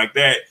something like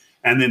that.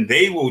 And then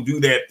they will do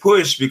that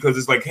push because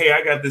it's like, hey,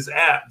 I got this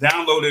app,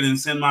 download it and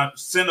send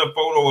a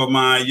photo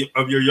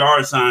of your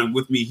yard sign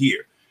with me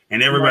here.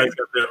 And everybody's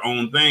got their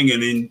own thing.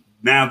 And then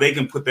now they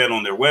can put that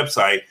on their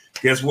website.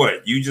 Guess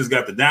what? You just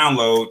got the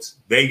downloads.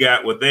 They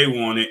got what they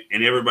wanted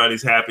and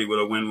everybody's happy with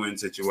a win-win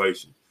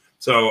situation.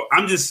 So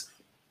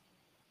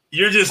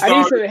you're just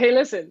starting. Hey,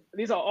 listen,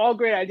 these are all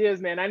great ideas,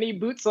 man. I need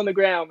boots on the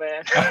ground,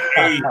 man.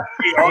 We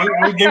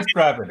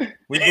bootstrapping.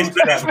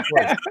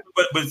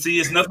 But see,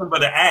 it's nothing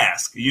but an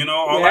ask,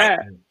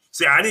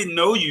 See, I didn't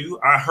know you.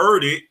 I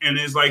heard it, and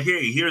it's like,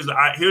 hey, here's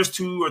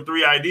 2 or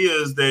 3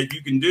 ideas that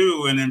you can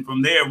do, and then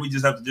from there, we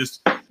just have to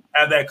just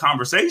have that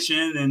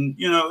conversation. And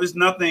it's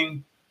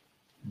nothing.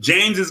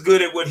 James is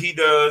good at what he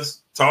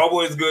does.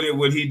 Tallboy is good at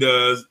what he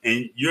does,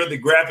 and you're the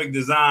graphic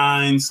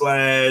design /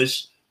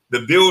 the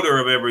builder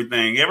of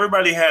everything.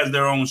 Everybody has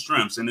their own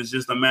strengths, and it's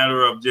just a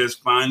matter of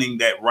just finding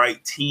that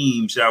right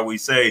team, shall we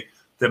say,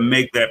 to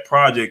make that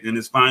project. And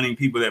it's finding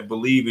people that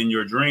believe in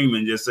your dream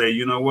and just say,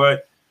 you know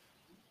what?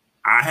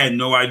 I had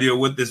no idea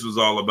what this was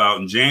all about.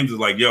 And James was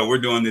like, yo, we're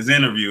doing this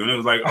interview. And it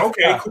was like,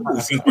 okay, cool.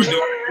 Since we're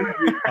doing an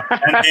interview.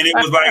 And it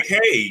was like,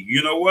 hey,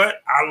 you know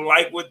what? I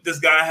like what this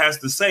guy has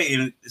to say.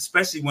 And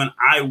especially when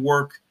I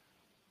work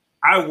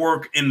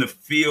in the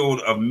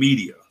field of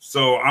media.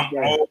 So I'm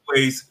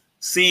always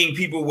seeing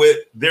people with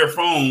their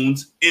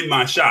phones in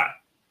my shot.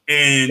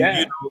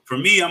 And, for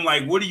me, I'm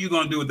like, what are you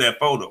going to do with that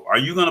photo? Are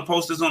you going to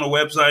post this on a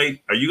website?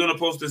 Are you going to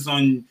post this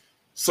on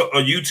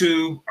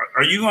YouTube?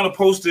 Are you going to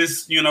post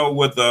this,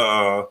 with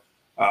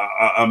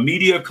a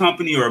media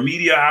company or a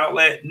media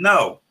outlet?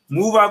 No,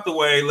 move out the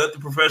way. Let the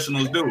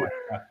professionals do it.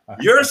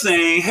 You're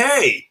saying,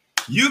 hey,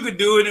 you could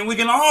do it and we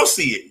can all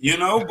see it,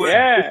 but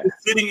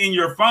it's sitting in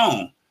your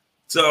phone.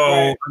 So,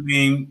 I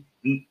mean,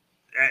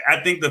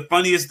 I think the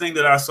funniest thing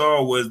that I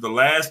saw was the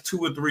last 2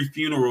 or 3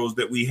 funerals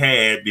that we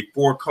had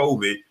before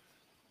COVID.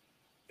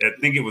 I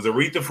think it was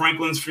Aretha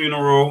Franklin's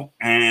funeral,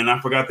 and I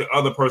forgot the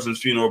other person's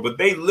funeral, but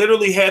they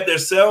literally had their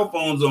cell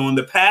phones on,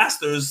 the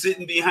pastors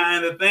sitting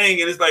behind the thing.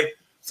 And it's like,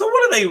 so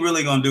what are they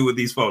really going to do with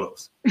these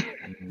photos? But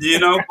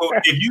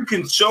if you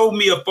can show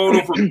me a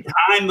photo from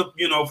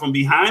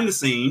behind the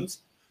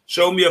scenes,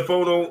 show me a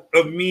photo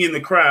of me in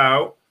the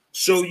crowd,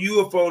 show you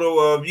a photo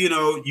of,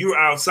 you're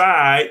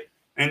outside,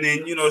 and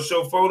then,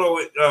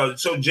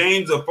 show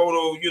James a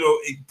photo,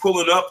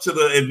 pull it up to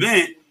the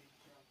event.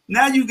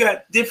 Now you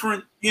got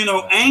different,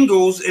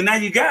 angles, and now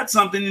you got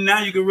something, and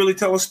now you can really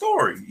tell a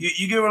story.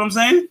 You get what I'm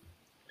saying?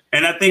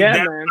 And I think that's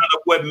kind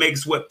of what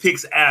makes what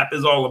Pix app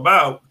is all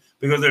about,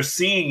 because they're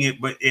seeing it,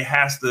 but they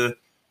have to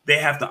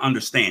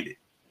understand it,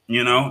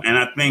 And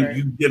I think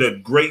you did a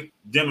great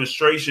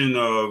demonstration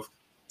of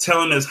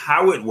telling us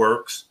how it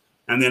works.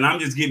 And then I'm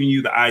just giving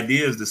you the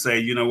ideas to say,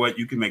 you know what,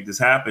 you can make this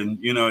happen.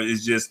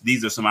 It's just,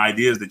 these are some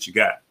ideas that you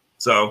got.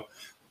 So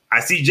I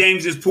see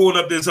James just pulling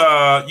up this,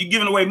 you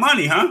giving away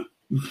money, huh?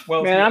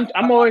 Well, man,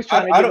 I'm always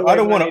trying to. I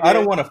don't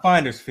want a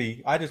finder's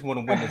fee. I just want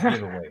to win this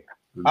giveaway.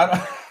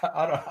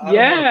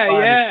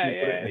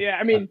 Yeah.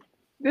 I mean,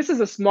 this is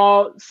a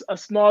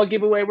small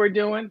giveaway we're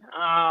doing.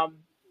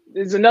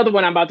 There's another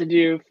one I'm about to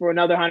do for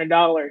another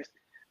 $100.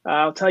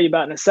 I'll tell you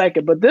about in a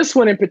second. But this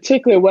one in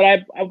particular, what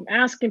I'm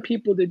asking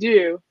people to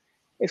do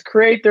is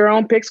create their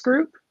own Pix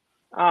group,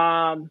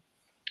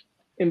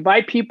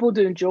 invite people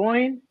to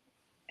join,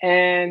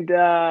 and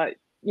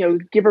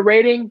give a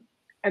rating.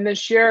 And then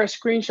share a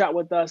screenshot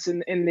with us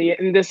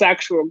in this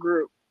actual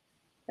group.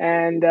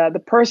 And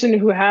the person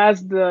who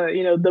has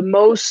the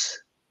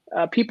most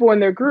people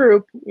in their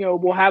group,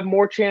 will have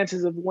more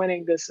chances of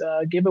winning this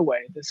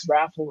giveaway, this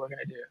raffle we're going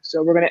to do.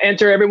 So we're going to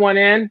enter everyone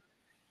in,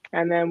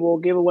 and then we'll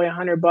give away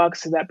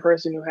 $100 to that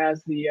person who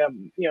has the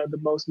the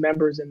most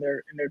members in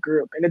their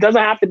group. And it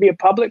doesn't have to be a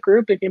public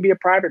group; it can be a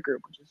private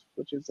group,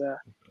 which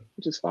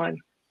is fine.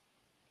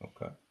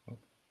 Okay.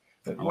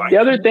 The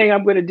other thing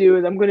I'm going to do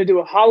is I'm going to do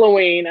a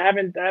Halloween. I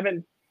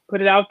haven't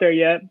put it out there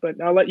yet, but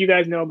I'll let you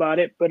guys know about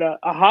it. But a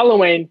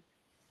Halloween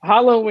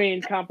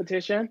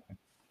competition.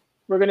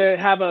 We're going to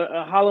have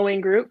a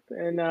Halloween group,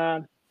 and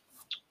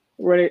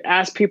we're going to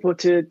ask people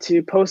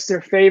to post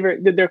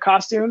their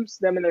costumes,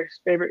 them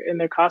in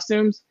their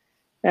costumes,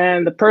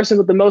 and the person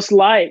with the most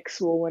likes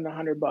will win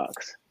 $100.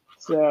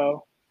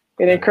 So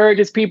it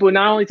encourages people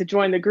not only to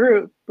join the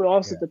group but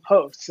also to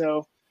post.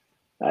 So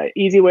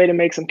easy way to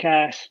make some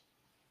cash.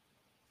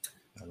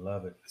 I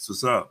love it. That's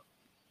what's up.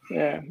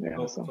 Yeah.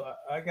 So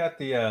I got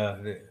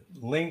the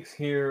links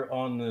here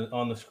on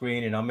the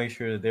screen, and I'll make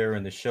sure that they're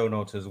in the show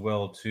notes as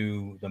well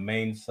to the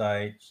main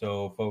site,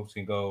 so folks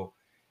can go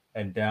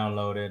and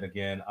download it.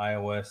 Again,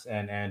 iOS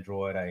and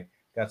Android. I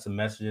got some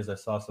messages. I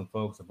saw some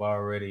folks have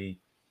already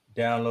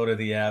downloaded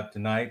the app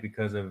tonight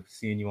because of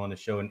seeing you on the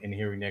show and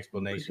hearing the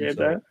explanation. Appreciate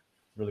so that.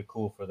 Really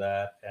cool for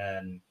that.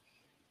 And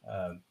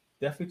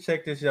definitely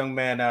check this young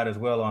man out as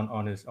well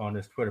on his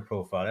Twitter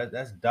profile.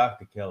 That's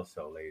Dr.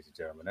 Kelso, ladies and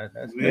gentlemen.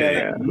 That's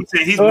Yeah.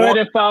 He's Go more ahead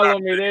and follow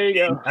me. There you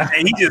go.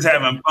 He's just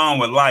having fun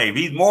with life.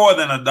 He's more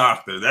than a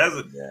doctor.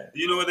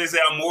 You know what they say?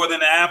 I'm more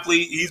than an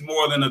athlete. He's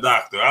more than a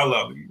doctor. I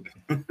love it.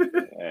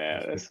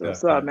 Yeah, that's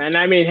what's up, man.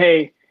 I mean,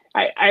 hey,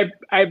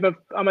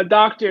 I'm a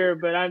doctor,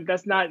 but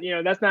that's not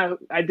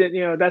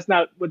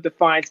what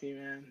defines me,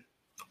 man.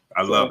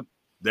 I love it.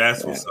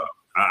 That's what's up.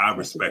 I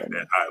respect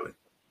that highly.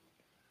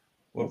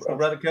 Well,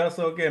 Brother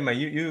Kelso, again, man,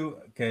 you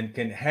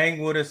can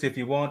hang with us if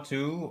you want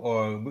to,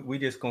 or we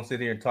just gonna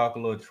sit here and talk a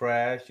little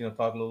trash,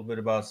 talk a little bit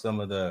about some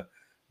of the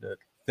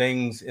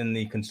things in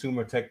the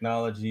consumer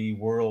technology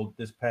world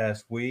this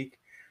past week.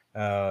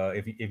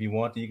 If you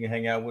want to, you can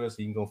hang out with us.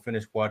 You can go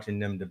finish watching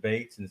them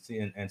debates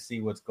and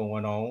see what's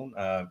going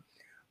on.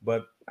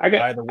 But I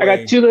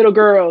got two little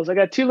girls. I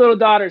got two little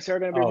daughters who are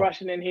going to be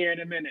rushing in here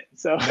in a minute.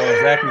 So know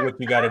exactly what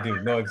you got to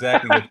do. Know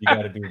exactly what you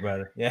got to do,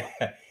 brother. Yeah,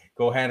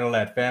 go handle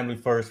that. Family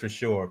first for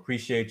sure.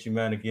 Appreciate you,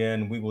 man.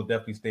 Again, we will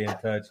definitely stay in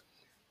touch.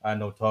 I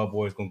know Tall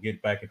Boy is going to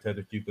get back in touch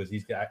with you because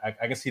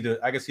I can see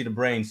the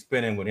brain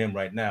spinning with him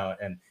right now,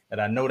 and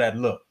I know that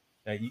look.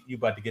 You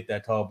about to get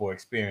that Tall Boy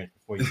experience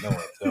before you know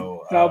it.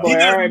 So Tall Boy,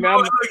 all right,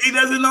 man. He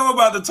doesn't know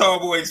about the Tall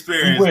Boy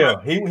experience.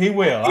 He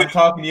will. I'm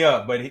talking you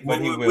up, but he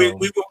will.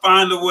 We will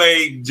find a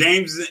way.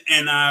 James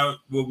and I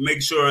will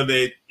make sure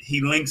that he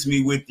links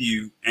me with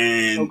you.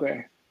 And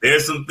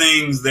there's some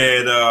things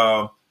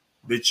that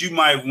you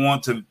might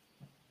want to.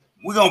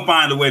 We're gonna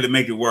find a way to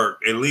make it work.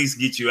 At least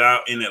get you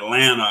out in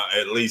Atlanta.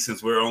 At least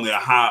since we're only a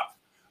hop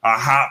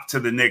to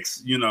the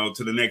next,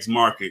 to the next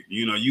market.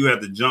 You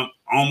have to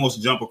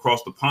almost jump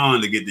across the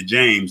pond to get to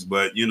James,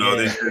 but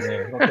it's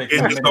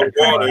just no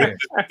water.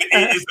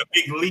 It's a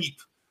big leap,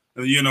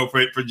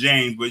 for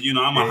James. But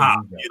I'm a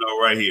hop,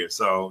 right here,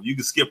 so you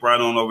can skip right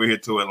on over here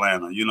to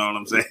Atlanta. You know what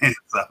I'm saying?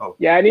 So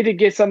yeah, I need to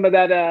get some of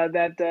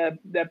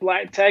that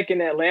black tech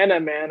in Atlanta,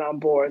 man, on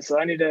board. So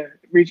I need to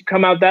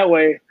come out that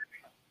way.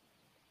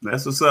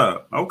 That's what's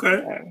up.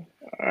 Okay.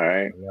 All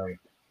right.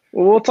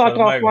 Well, we'll talk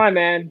offline,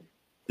 man.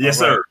 Yes,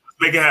 sir. Let's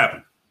make it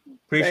happen.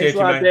 Appreciate Thanks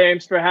you, a lot, man.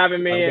 James, for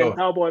having me, and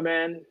Cowboy,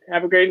 man.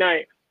 Have a great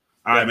night.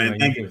 All right, man.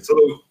 Thank you.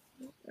 Salute.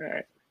 All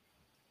right.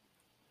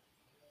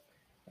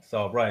 That's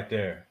all right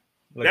there.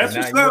 Look, that's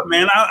what's up,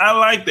 man. I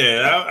like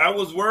that. I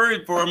was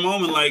worried for a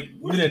moment, like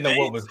we didn't know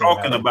what was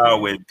talking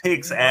about with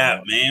Pix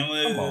app,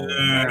 man. Come on,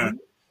 man.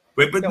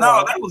 But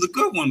no, that was a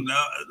good one.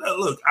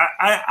 Look,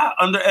 I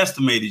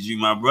underestimated you,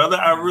 my brother.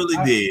 I really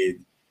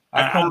did.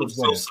 I'm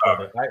so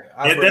sorry.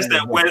 That's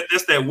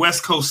that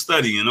West Coast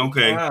studying.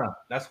 Okay,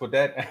 that's what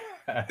that.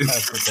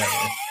 That's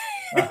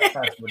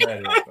what that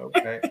is.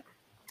 Okay.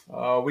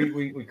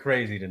 We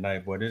crazy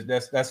tonight, boy.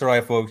 That's all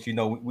right, folks.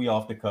 We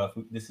off the cuff.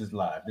 This is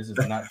live. This is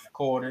not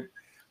recorded.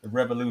 The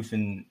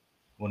revolution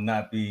will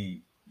not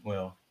be.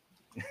 Well,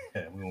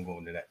 we won't go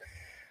into that.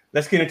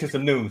 Let's get into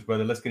some news,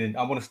 brother. Let's get in.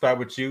 I want to start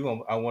with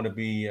you. I want to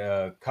be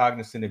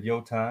cognizant of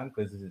your time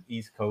because this is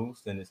East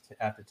Coast and it's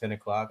after 10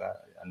 o'clock.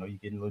 I know you're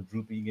getting a little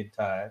droopy, you're getting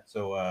tired.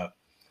 So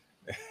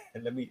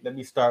let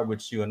me start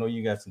with you. I know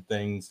you got some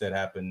things that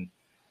happened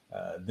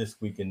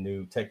this week in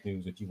new tech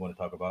news that you want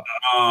to talk about.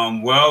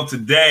 Well,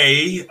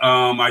 today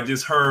I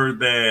just heard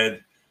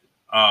that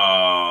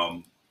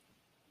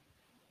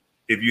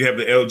if you have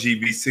the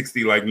LG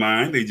V60 like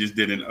mine, they just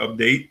did an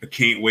update. I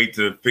can't wait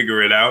to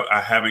figure it out. I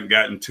haven't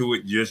gotten to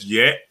it just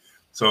yet.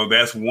 So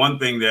that's one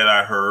thing that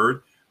I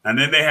heard. And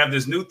then they have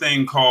this new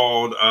thing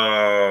called,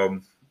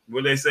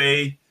 what they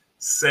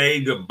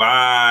say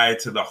goodbye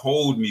to the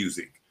hold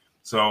music.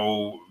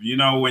 So,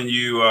 when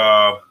you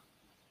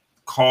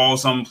call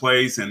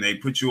someplace and they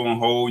put you on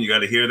hold, you got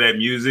to hear that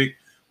music.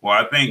 Well,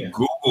 I think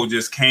Google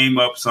just came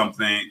up with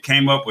something.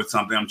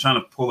 I'm trying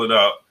to pull it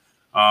up.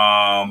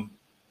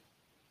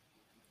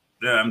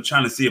 I'm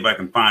trying to see if I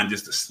can find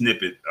just a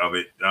snippet of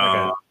it.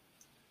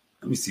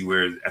 Let me see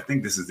I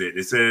think this is it.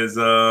 It says,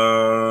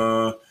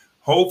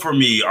 Hold for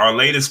Me, our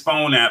latest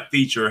phone app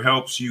feature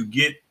helps you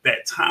get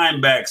that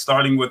time back,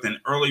 starting with an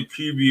early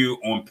preview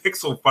on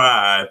Pixel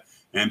 5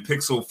 and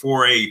Pixel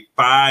 4a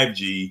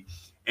 5G.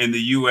 in the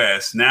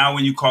U.S. Now,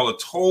 when you call a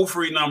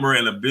toll-free number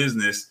and a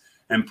business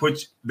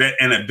puts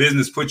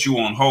you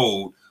on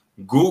hold,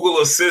 Google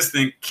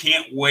Assistant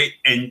can't wait,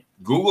 and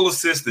Google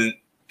Assistant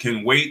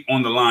can wait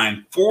on the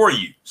line for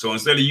you. So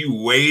instead of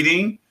you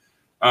waiting,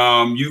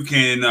 you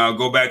can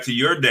go back to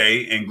your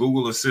day, and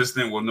Google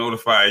Assistant will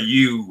notify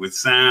you with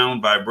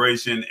sound,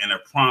 vibration, and a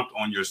prompt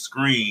on your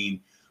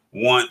screen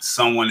once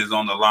someone is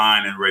on the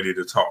line and ready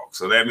to talk.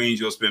 So that means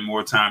you'll spend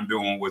more time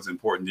doing what's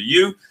important to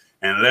you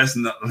and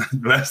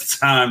less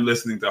time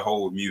listening to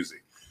hold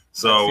music.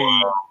 So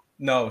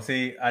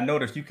see, I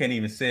noticed you can't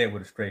even say it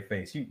with a straight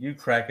face. You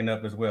cracking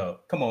up as well.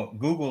 Come on,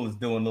 Google is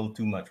doing a little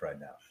too much right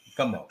now.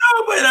 Come on.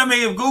 No, but I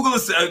mean, if Google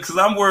is, because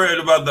I'm worried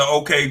about the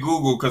okay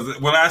Google, because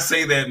when I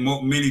say that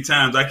many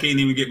times, I can't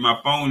even get my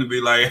phone to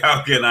be like,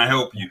 how can I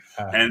help you?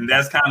 And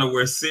that's kind of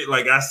where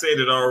like I said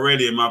it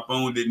already, and my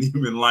phone didn't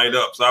even light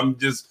up. So I'm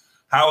just,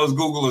 how is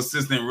Google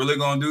Assistant really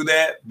going to do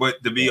that?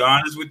 But to be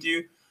honest with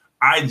you,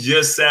 I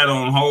just sat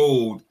on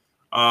hold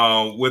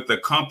with a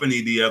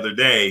company the other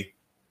day.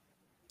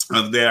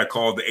 I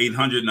called the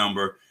 800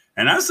 number.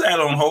 And I sat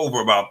on hold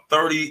for about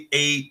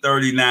 38,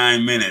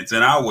 39 minutes,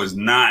 and I was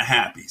not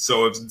happy.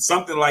 So if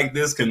something like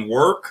this can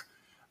work,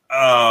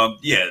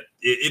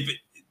 if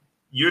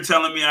you're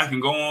telling me I can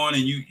go on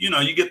and you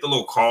get the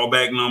little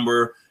callback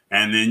number,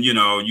 and then, you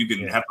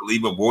can have to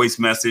leave a voice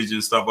message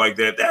and stuff like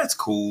that. That's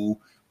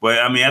cool. But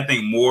I mean, I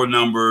think more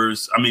 800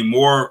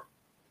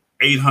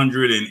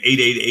 and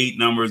 888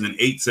 numbers and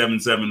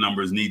 877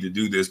 numbers need to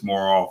do this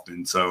more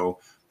often. So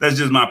that's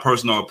just my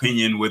personal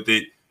opinion with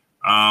it.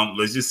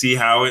 Let's just see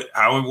how it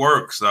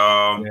works.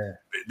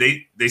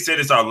 They said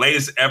it's our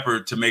latest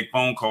effort to make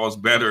phone calls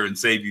better and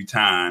save you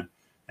time.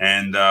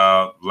 And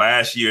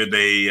last year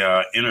they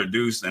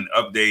introduced an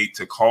update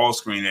to call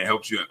screen that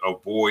helps you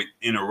avoid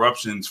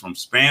interruptions from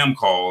spam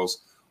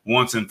calls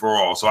once and for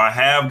all. So I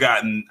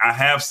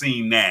have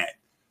seen that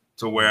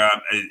to where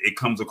it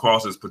comes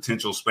across as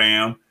potential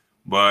spam.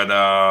 But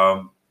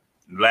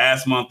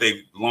last month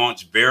they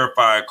launched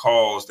verified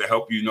calls to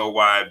help you know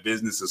why a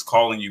business is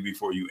calling you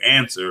before you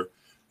answer.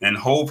 And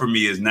Hold for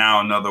Me is now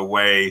another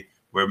way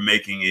we're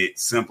making it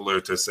simpler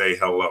to say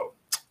hello.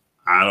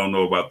 I don't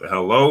know about the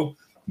hello,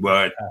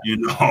 but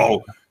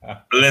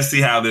let's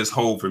see how this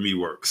Hold for Me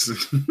works.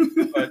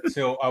 But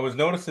so I was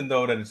noticing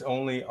though that it's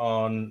only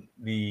on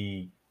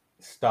the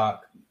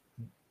stock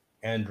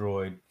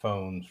Android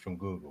phones from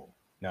Google.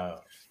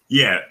 Now,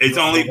 yeah, it's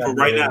only for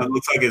right now. It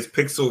looks like it's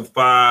Pixel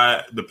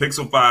 5, the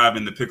Pixel 5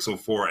 and the Pixel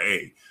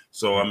 4a.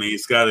 So, I mean,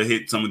 it's got to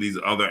hit some of these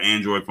other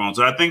Android phones.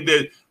 So I think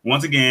that,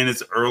 once again,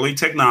 it's early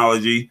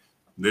technology.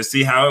 Let's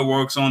see how it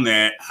works on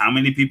that. How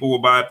many people will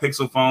buy a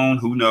Pixel phone?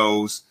 Who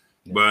knows?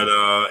 Yeah. But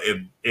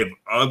if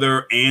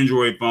other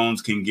Android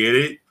phones can get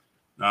it,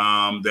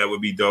 that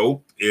would be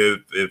dope.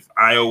 If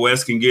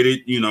iOS can get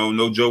it,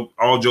 no joke,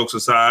 all jokes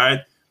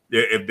aside,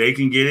 if they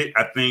can get it,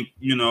 I think,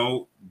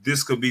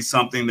 this could be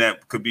something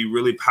that could be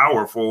really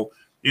powerful,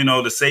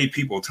 to save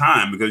people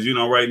time, because,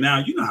 right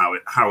now,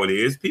 how it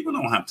is. People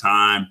don't have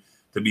time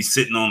to be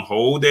sitting on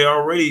hold. They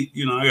already,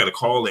 I got to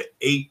call at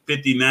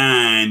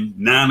 8:59,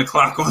 9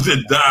 o'clock on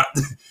the dot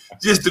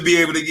just to be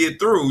able to get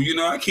through.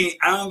 I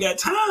don't got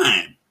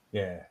time.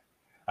 Yeah.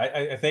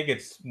 I think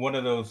it's one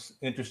of those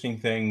interesting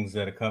things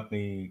that a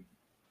company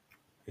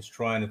is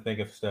trying to think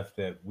of stuff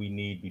that we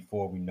need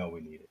before we know we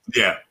need it.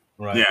 Yeah.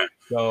 Right. Yeah.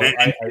 So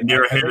I think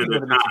it's going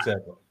to be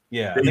successful.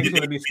 Yeah, I think it's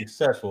going to be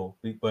successful,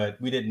 but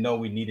we didn't know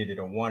we needed it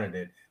or wanted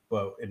it.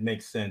 But it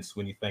makes sense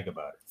when you think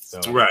about it. So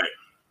right.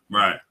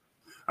 All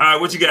right,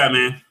 what you got,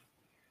 man?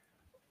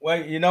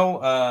 Well,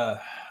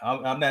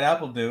 I'm that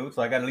Apple dude,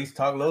 so I got to at least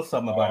talk a little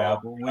something about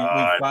Apple. We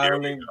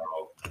finally,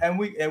 and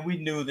we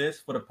knew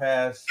this for the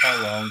past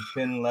how long?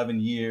 10,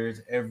 11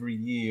 years. Every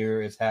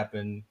year it's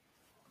happened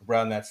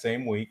around that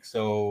same week.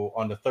 So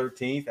on the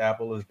 13th,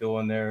 Apple is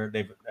doing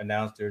they've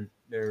announced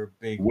their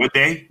big what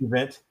day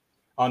event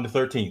on the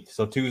 13th.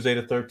 So Tuesday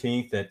the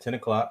 13th at 10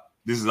 o'clock.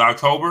 This is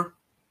October?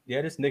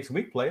 Yeah, this next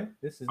week, player.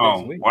 This is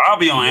next week. Well, I'll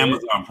be on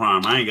Amazon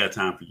Prime. I ain't got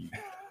time for you.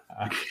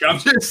 I'm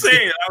just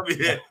saying,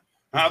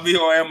 I'll be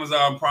on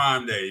Amazon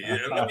Prime Day. Yeah,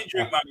 let me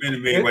drink my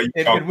Minute Maid while you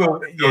talk.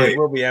 It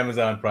will be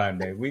Amazon Prime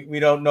Day. We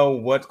don't know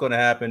what's going to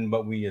happen,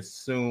 but we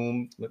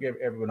assume. Look,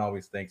 everyone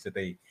always thinks that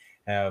they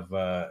have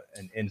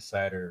an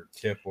insider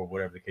tip or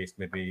whatever the case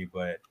may be,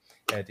 but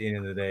at the end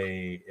of the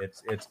day,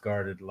 it's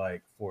guarded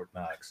like Fort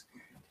Knox.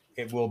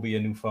 It will be a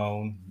new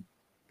phone,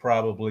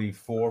 probably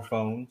 4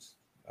 phones.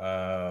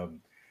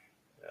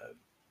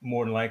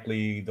 More than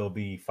likely, they'll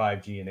be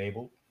 5G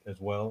enabled as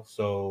well.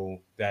 So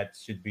that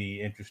should be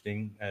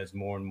interesting as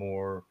more and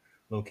more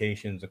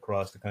locations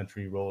across the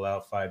country roll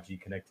out 5G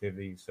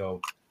connectivity. So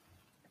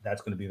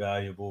that's going to be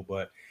valuable.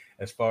 But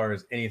as far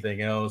as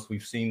anything else,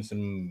 we've seen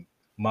some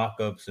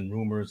mock-ups and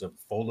rumors of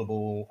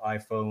foldable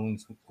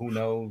iPhones. Who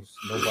knows?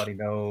 Nobody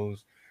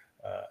knows.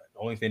 The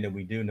only thing that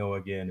we do know,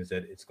 again, is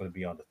that it's going to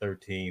be on the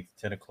 13th,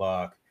 10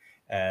 o'clock.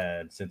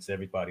 And since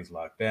everybody's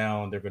locked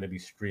down, they're going to be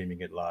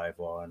streaming it live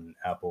on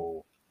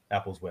Apple's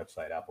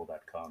website,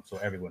 apple.com. So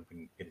everyone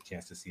can get a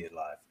chance to see it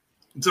live.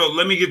 So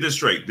let me get this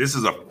straight. This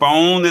is a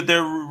phone that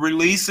they're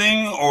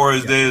releasing, or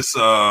is this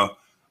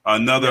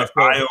another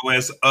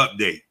iOS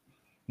update?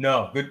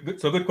 No,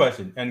 good. So good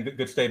question and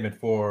good statement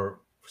for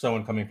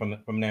someone coming from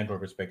an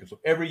Android perspective. So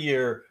every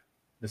year,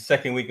 the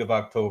second week of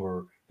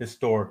October,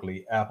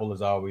 historically, Apple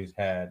has always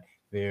had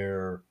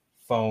their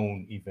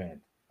phone event,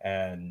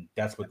 and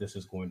that's what this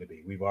is going to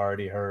be. We've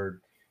already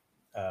heard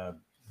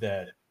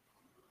that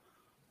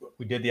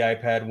we did the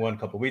iPad one a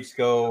couple of weeks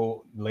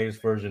ago. The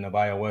latest version of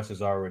iOS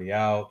is already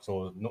out,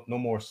 so no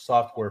more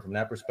software from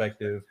that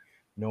perspective.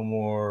 No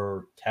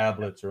more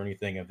tablets or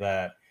anything of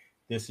that.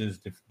 This is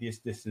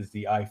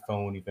the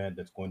iPhone event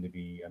that's going to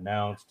be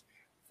announced.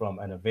 From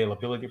an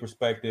availability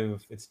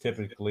perspective, it's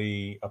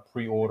typically a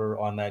pre-order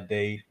on that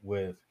date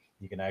with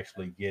you can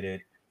actually get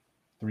it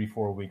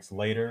 3-4 weeks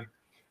later.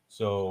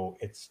 So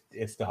it's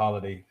the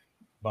holiday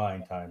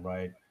buying time,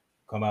 right?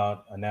 Come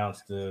out,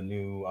 announce the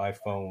new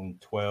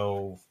iPhone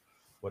 12,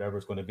 whatever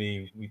it's going to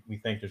be. We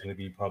think there's going to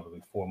be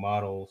probably 4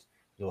 models.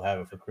 You'll have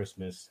it for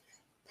Christmas.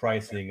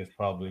 Pricing is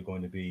probably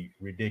going to be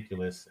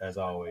ridiculous as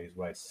always,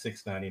 right?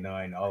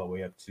 $699 all the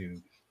way up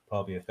to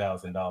probably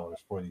 $1,000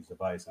 for these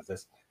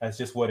devices. That's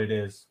just what it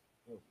is.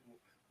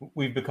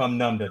 We've become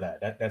numb to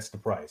that's the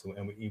price,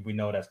 and we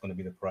know that's going to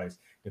be the price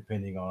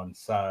depending on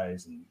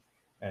size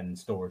and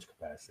storage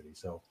capacity.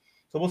 So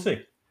we'll see.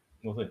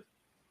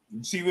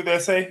 See what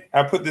that say?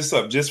 I put this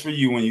up just for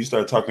you when you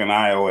start talking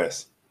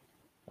iOS.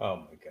 Oh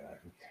my god!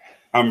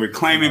 I'm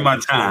reclaiming my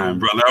time,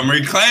 brother. I'm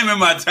reclaiming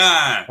my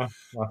time.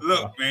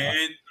 Look,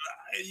 man,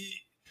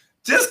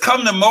 just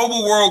come to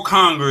Mobile World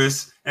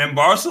Congress in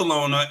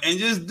Barcelona and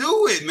just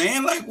do it,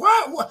 man. Like,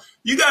 why?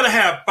 You got to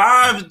have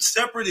 5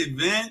 separate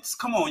events.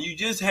 Come on, you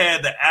just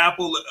had the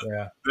Apple,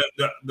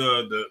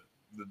 the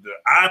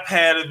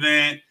iPad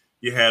event.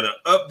 You had an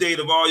update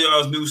of all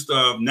y'all's new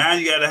stuff. Now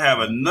you got to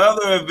have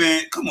another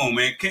event. Come on,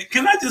 man.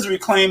 Can I just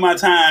reclaim my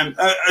time?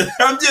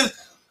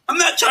 I'm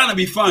not trying to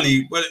be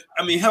funny, but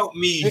I mean, help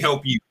me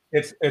help you.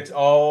 It's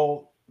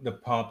all the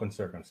pomp and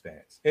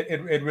circumstance.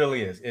 It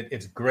really is.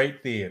 It's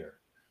great theater,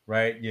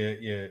 right?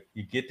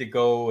 You get to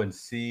go and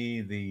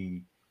see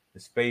the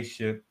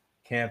spaceship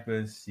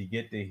campus. You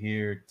get to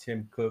hear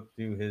Tim Cook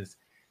do his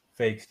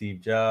fake Steve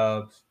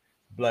Jobs.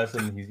 Bless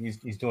him.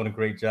 He's doing a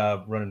great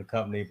job running the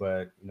company,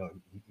 but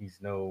he's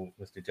no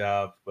Mr.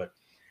 Jobs. But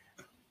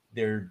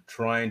they're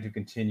trying to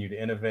continue to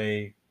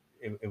innovate.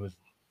 It was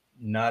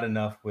not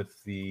enough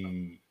with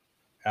the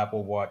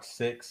Apple Watch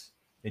 6.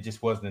 It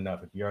just wasn't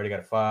enough. If you already got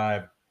a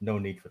 5, no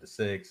need for the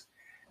 6.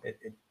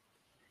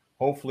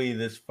 Hopefully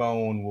this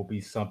phone will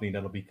be something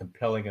that'll be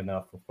compelling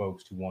enough for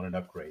folks to want an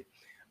upgrade.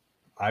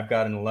 I've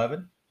got an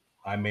 11.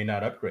 I may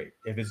not upgrade.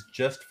 If it's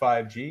just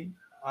 5G,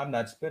 I'm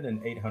not spending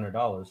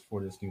 $800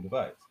 for this new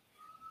device.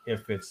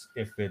 If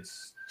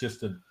it's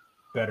just a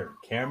better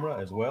camera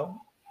as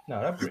well,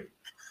 not upgrade,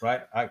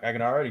 right? I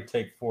can already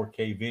take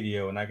 4K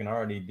video and I can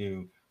already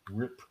do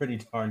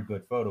pretty darn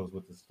good photos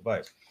with this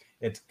device.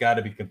 It's got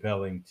to be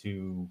compelling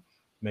to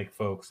make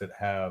folks that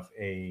have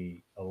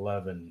a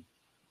 11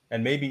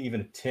 and maybe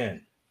even a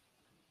 10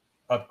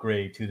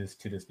 upgrade to this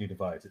new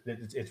device.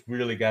 It's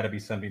really got to be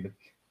something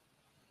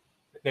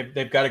that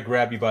they've got to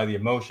grab you by the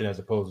emotion as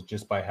opposed to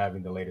just by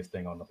having the latest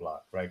thing on the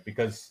block, right?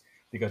 Because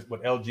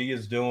what LG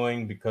is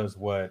doing, because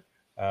what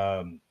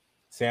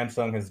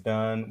Samsung has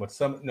done, what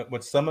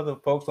some of the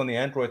folks on the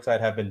Android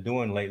side have been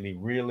doing lately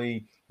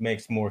really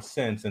makes more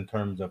sense in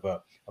terms of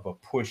a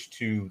push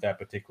to that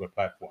particular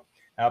platform.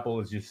 Apple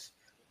has just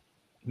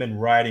been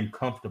riding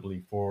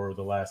comfortably for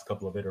the last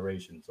couple of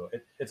iterations, so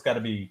it's got to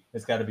be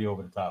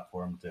over the top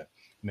for them to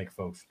make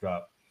folks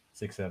drop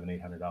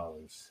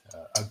 $600-$800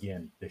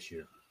 again this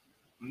year.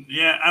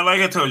 Yeah,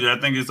 like I told you, I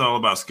think it's all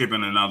about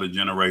skipping another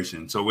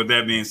generation. So with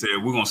that being said,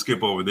 we're gonna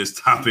skip over this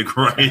topic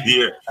right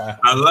here.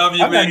 I love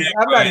you, man.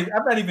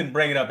 I'm not even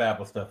bringing up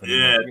Apple stuff anymore.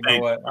 Yeah, you know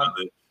what?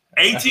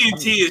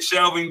 AT&T is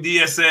shelving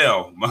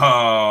DSL,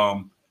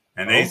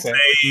 and they say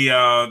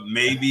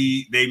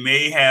maybe they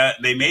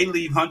may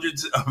leave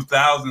hundreds of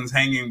thousands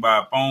hanging by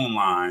a phone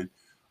line.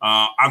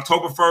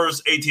 October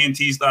 1st,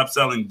 AT&T stopped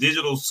selling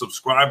digital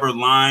subscriber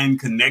line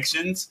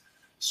connections,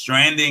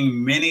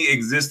 stranding many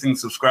existing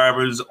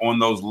subscribers on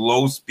those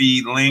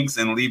low-speed links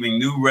and leaving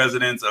new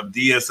residents of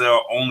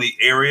DSL-only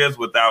areas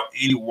without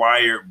any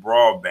wired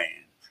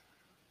broadband.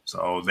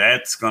 So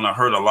that's going to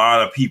hurt a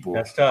lot of people.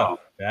 That's tough.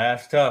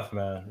 That's tough,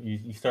 man.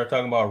 You start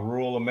talking about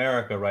rural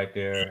America right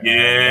there.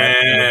 Yeah. That's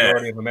the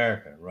majority of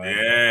America, right?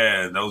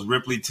 Yeah. Those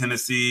Ripley,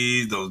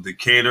 Tennessees, those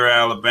Decatur,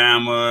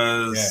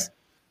 Alabamas.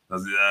 Yeah.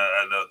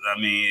 I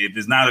mean, if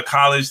it's not a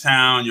college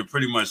town, you're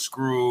pretty much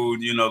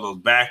screwed. Those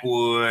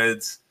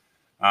backwoods.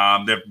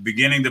 They're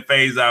beginning to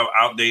phase out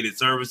outdated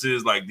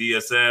services like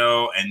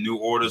DSL, and new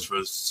orders for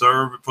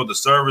the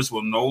service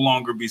will no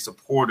longer be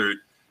supported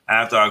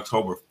after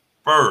October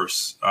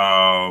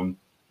 1st.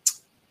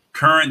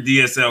 Current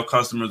DSL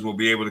customers will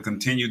be able to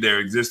continue their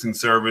existing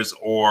service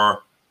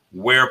or,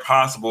 where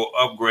possible,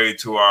 upgrade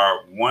to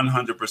our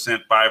 100%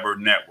 fiber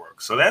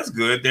network. So that's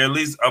good. They're at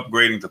least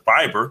upgrading to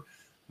fiber,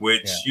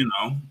 which,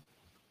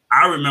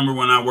 I remember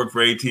when I worked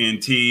for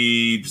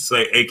AT&T,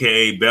 say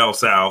AKA Bell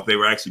South. They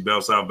were actually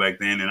Bell South back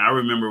then, and I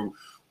remember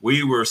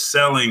we were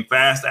selling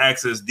fast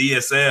access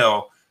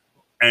DSL,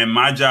 and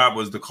my job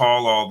was to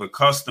call all the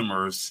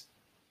customers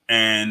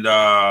and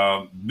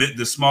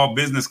the small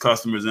business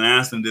customers and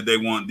ask them did they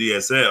want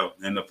DSL.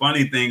 And the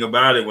funny thing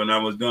about it, when I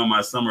was doing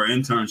my summer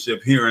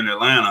internship here in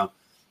Atlanta,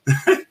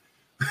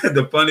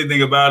 the funny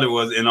thing about it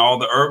was in all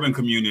the urban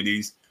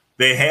communities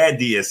they had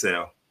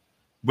DSL,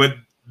 but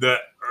the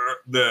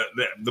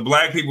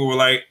black people were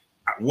like,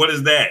 "What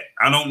is that?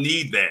 I don't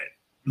need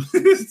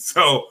that."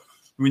 So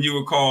when you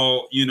would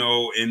call,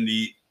 in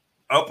the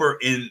upper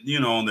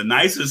on the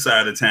nicer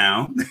side of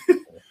town.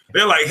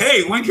 They're like,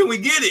 "Hey, when can we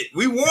get it?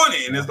 We want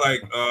it." And it's like,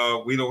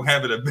 we don't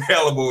have it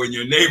available in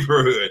your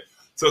neighborhood.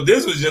 So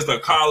this was just a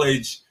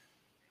college,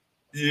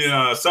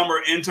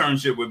 summer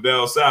internship with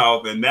Bell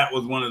South. And that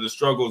was one of the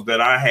struggles that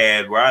I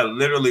had, where I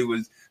literally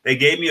they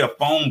gave me a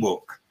phone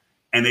book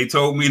and they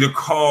told me to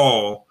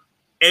call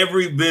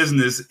every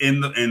business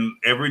and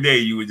every day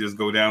you would just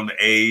go down to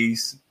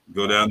A's,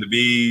 go down to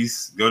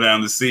B's, go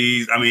down to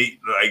C's. I mean,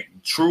 like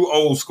true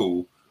old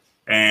school.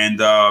 And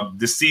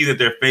to see that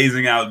they're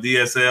phasing out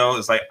DSL,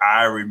 it's like,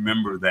 I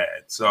remember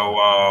that.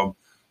 So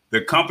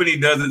the company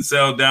doesn't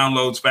sell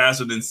downloads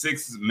faster than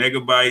 6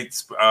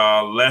 megabytes,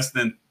 less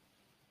than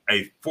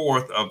a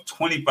fourth of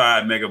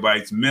 25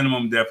 megabytes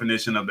minimum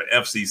definition of the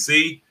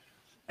FCC,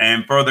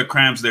 and further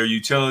cramps their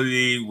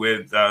utility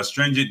with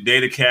stringent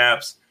data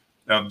caps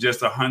of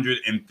just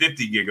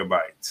 150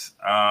 gigabytes.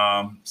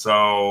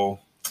 So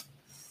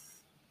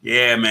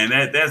yeah,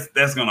 man,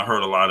 that's gonna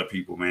hurt a lot of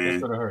people, man.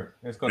 It's gonna hurt.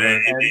 It's gonna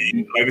hurt.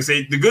 And like I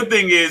say, the good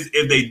thing is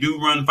if they do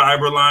run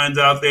fiber lines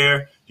out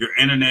there, your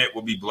internet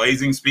will be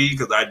blazing speed,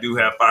 because I do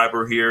have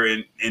fiber here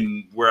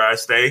in where I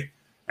stay.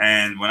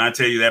 And when I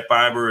tell you that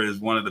fiber is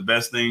one of the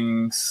best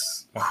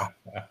things,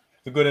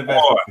 it's a good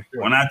investment.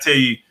 Sure. When I tell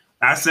you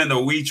I send a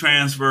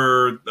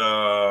WeTransfer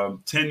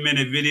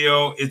 10-minute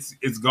video,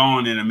 it's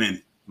gone in a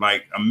minute,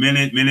 like a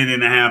minute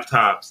and a half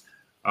tops.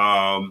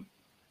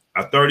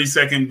 A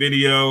 30-second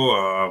video,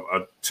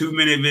 a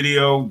 2-minute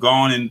video,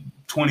 gone in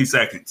 20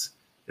 seconds.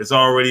 It's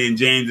already in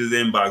James's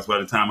inbox by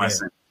the time I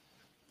send it.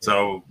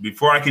 So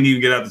before I can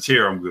even get out the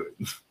chair, I'm good.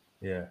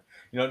 Yeah.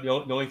 The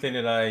only thing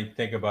that I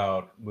think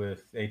about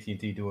with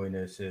AT&T doing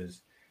this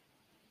is,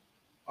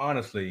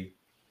 honestly,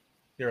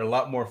 there are a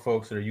lot more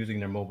folks that are using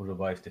their mobile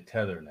device to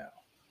tether now,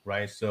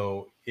 right?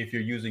 So if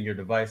you're using your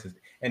devices,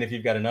 and if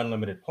you've got an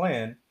unlimited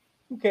plan,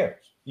 who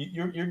cares?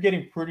 You're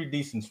getting pretty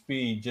decent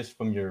speed just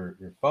from your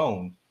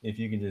phone if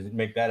you can just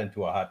make that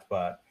into a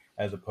hotspot,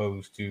 as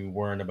opposed to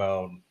worrying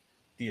about.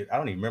 I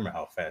don't even remember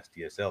how fast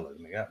DSL is.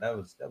 I mean, that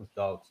was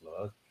dog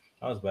slow.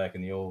 I was back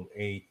in the old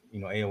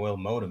AOL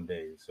modem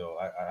days, so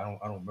I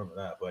don't remember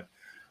that. But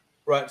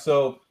right,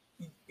 so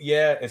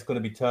yeah, it's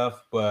going to be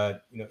tough.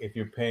 But if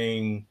you're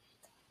paying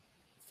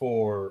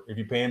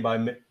by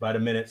the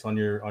minutes on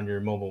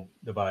your mobile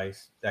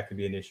device, that could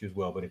be an issue as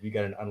well. But if you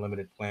got an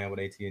unlimited plan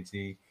with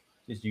AT&T,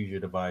 just use your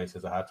device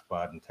as a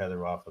hotspot and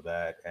tether off of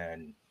that,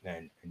 and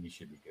you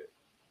should be good.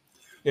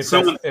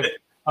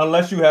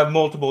 Unless you have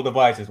multiple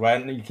devices, right?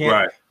 And you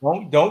can't.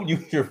 Right. Don't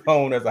use your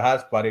phone as a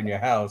hotspot in your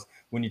house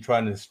when you're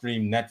trying to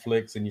stream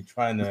Netflix and you're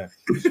trying to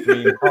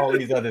stream all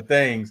these other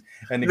things,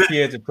 and the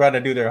kids are trying to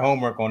do their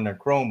homework on their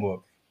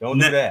Chromebook. Don't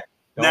do that.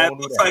 Now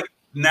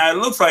it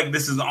looks like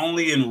this is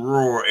only in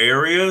rural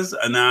areas,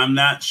 and I'm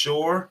not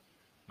sure.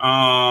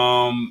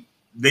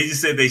 They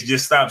just said they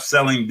just stopped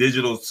selling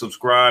digital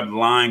subscribed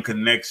line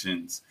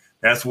connections.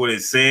 That's what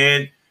it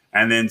said.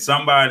 And then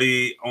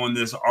somebody on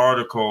this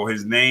article,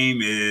 his name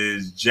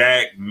is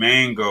Jack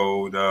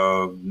Mangold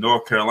of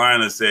North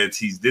Carolina, says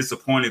he's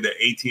disappointed that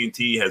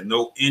AT&T has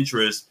no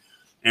interest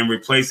in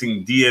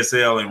replacing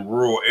DSL in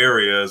rural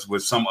areas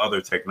with some other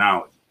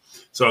technology.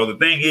 So the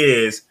thing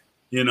is,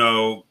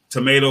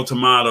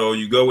 tomato,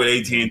 you go with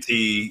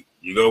AT&T,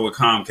 you go with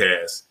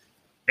Comcast.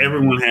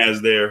 Everyone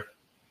has their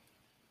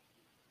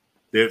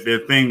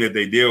thing that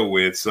they deal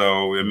with.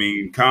 So, I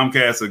mean,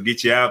 Comcast will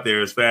get you out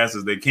there as fast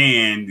as they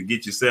can to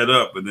get you set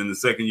up. But then the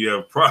second you have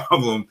a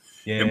problem,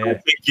 it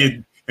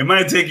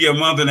might take you a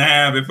month and a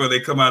half before they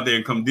come out there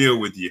and come deal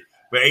with you.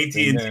 But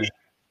AT&T,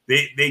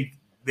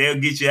 they'll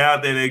get you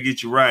out there, they'll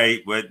get you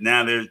right. But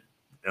now they're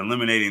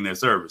eliminating their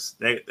service.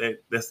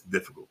 That's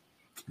difficult.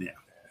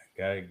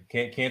 Yeah.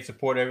 Can't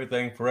support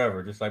everything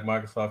forever. Just like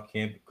Microsoft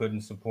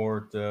couldn't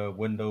support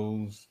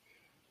Windows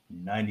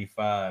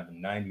 95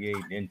 and 98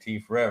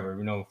 NT forever.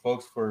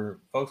 Folks were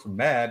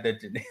mad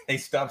that they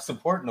stopped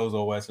supporting those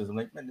OSs. I'm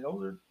like, man,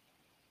 those are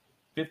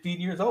 15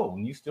 years old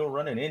and you still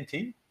running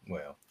NT?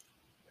 Well,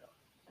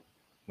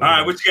 all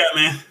right, what you got,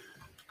 man?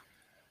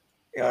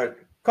 A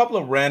couple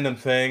of random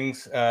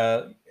things.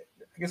 I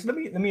guess let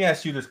me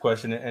ask you this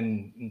question,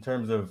 and in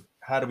terms of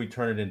how do we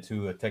turn it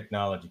into a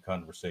technology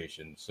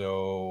conversation?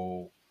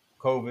 So,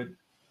 COVID.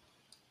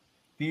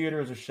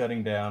 Theaters are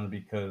shutting down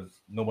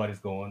because nobody's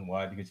going.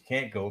 Why? Because you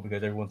can't go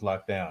because everyone's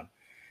locked down.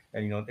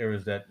 And there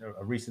was a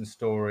recent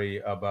story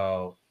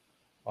about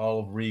all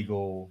of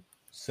Regal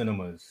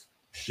cinemas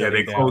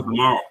shutting down. They close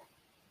tomorrow.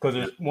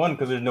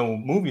 Because there's no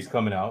movies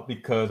coming out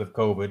because of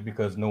COVID,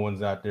 because no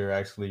one's out there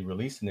actually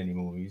releasing any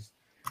movies.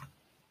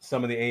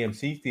 Some of the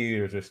AMC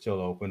theaters are still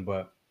open,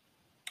 but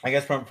I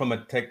guess from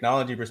a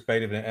technology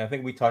perspective, and I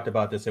think we talked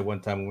about this at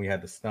one time when we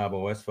had the Snob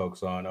OS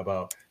folks on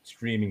about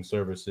streaming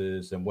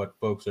services and what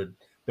the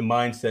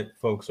mindset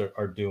folks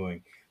are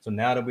doing. So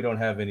now that we don't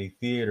have any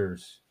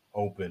theaters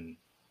open,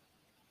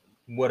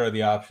 what are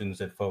the options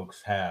that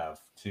folks have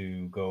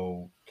to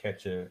go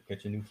catch a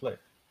new flick?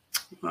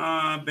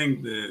 I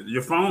think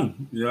your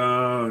phone.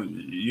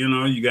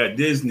 You got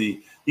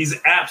Disney. These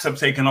apps have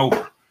taken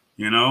over.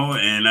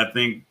 And I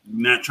think,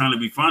 not trying to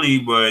be funny,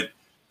 but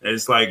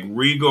it's like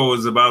Regal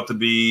and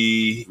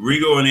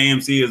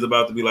AMC is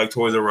about to be like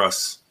Toys R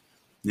Us.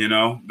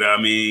 I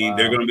mean,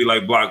 they're going to be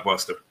like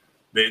Blockbuster.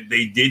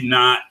 They did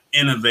not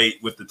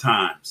innovate with the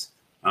times.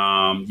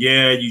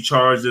 You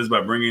charged us by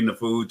bringing the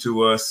food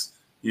to us,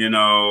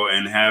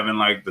 and having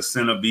like the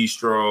Center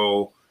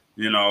Bistro,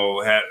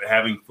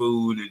 having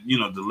food,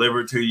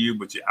 delivered to you,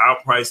 but you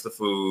outpriced the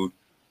food.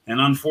 And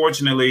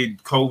unfortunately,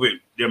 COVID,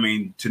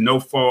 to no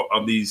fault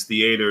of these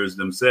theaters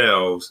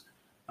themselves,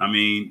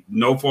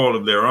 no fault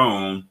of their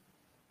own,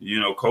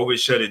 COVID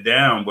shut it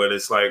down. But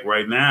it's like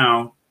right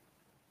now,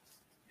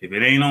 if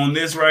it ain't on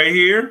this right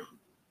here,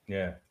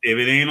 yeah. If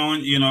it ain't on,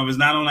 if it's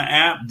not on the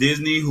app,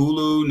 Disney,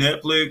 Hulu,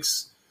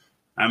 Netflix,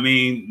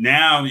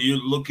 now you're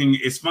looking.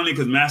 It's funny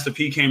because Master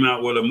P came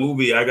out with a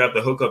movie I got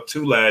the hookup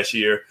to last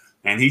year,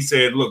 and he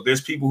said, look,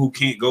 there's people who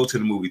can't go to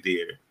the movie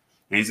theater.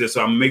 And he said,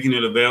 so I'm making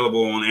it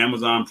available on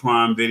Amazon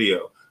Prime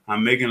Video.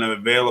 I'm making it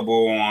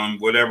available on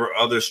whatever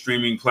other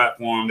streaming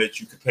platform that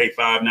you could pay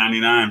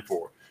 $5.99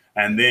 for.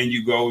 And then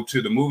you go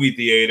to the movie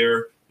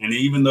theater, and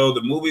even though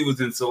the movie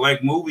was in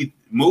select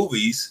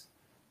movies,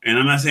 and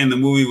I'm not saying the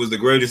movie was the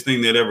greatest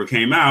thing that ever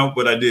came out,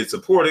 but I did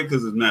support it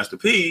because it's Master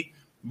P.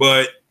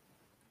 But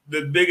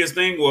the biggest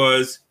thing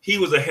was he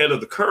was ahead of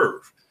the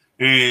curve.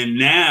 And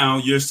now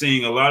you're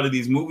seeing a lot of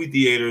these movie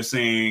theaters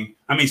saying,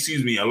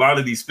 a lot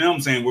of these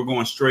films saying we're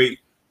going straight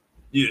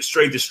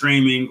to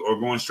streaming, or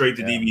going straight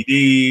to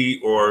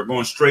DVD, or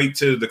going straight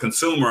to the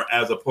consumer,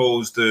 as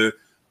opposed to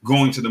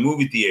going to the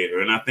movie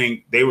theater. And I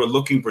think they were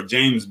looking for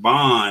James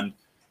Bond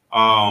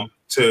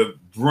to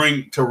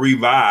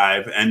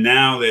revive. And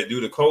now that due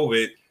to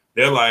COVID,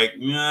 they're like,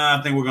 I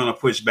think we're going to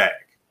push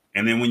back.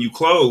 And then when you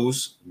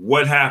close,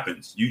 what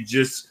happens? You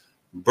just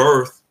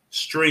birth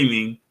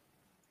streaming.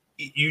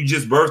 You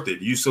just birthed it.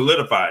 You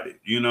solidified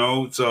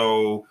it,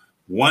 So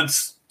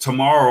once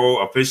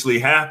tomorrow officially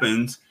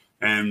happens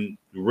and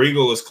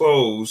Regal is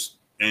closed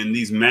and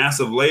these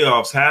massive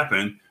layoffs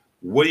happen,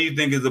 what do you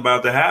think is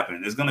about to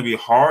happen? It's going to be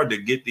hard to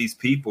get these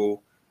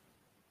people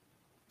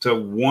to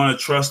want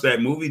to trust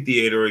that movie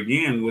theater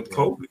again with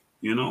COVID.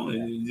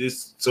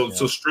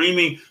 So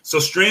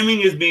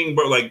streaming is being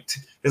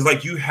it's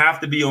like you have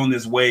to be on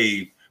this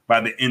wave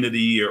by the end of the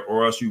year,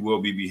 or else you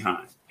will be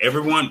behind.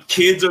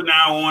 Kids are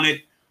now on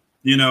it.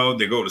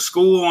 They go to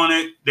school on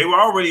it. They were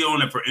already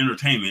on it for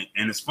entertainment.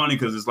 And it's funny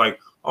because it's like,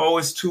 oh,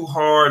 it's too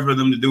hard for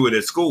them to do it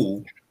at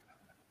school.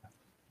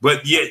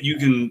 But yet you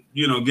can,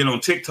 get on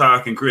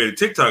TikTok and create a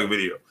TikTok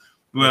video.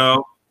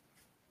 Well,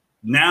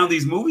 now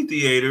these movie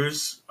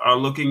theaters are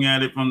looking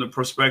at it from the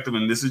perspective,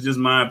 and this is just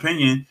my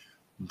opinion,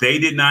 they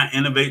did not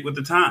innovate with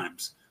the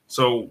times.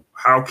 So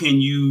how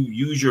can you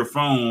use your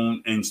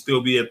phone and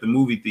still be at the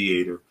movie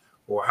theater?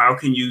 Or how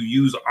can you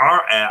use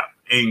our app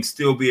and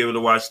still be able to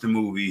watch the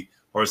movie,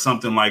 or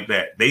something like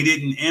that? They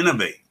didn't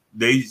innovate.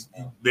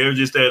 They're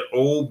just that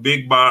old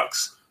big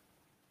box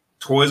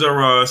Toys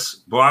R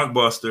Us,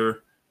 Blockbuster,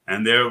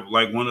 and they're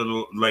like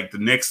the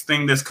next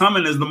thing that's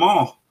coming is the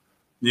mall.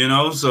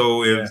 So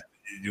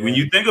when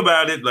you think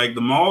about it, like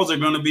the malls are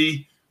going to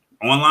be,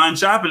 online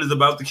shopping is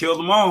about to kill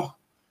them all.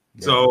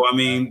 Yeah. So,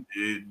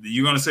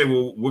 you're going to say,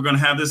 well, we're going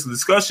to have this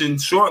discussion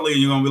shortly,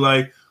 and you're going to be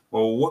like,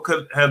 well, what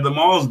could have the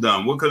malls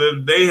done? What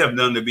could they have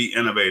done to be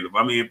innovative?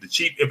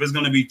 If it's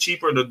going to be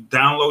cheaper to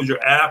download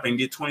your app and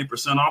get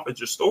 20% off at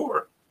your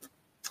store,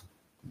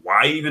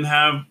 why even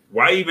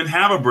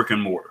have a brick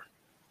and mortar?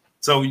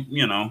 So,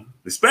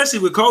 especially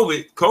with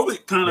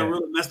COVID kind of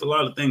really messed a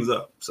lot of things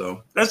up.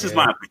 So that's just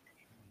my opinion.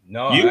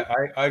 No,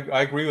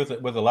 I agree with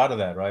a lot of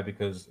that, right?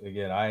 Because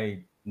again,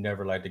 I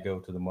never like to go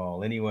to the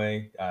mall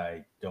anyway.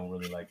 I don't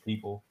really like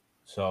people,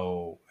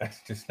 so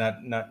that's just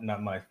not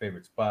my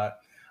favorite spot.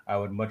 I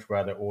would much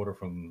rather order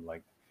from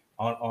like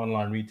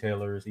online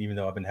retailers, even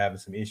though I've been having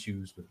some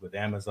issues with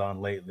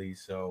Amazon lately.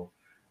 So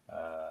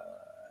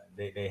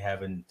they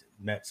haven't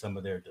met some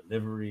of their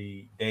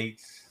delivery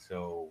dates,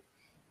 so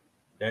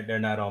they're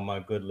not on my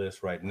good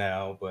list right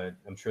now. But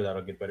I'm sure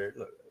that'll get better.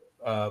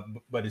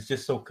 But it's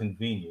just so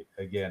convenient.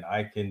 Again,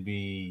 I can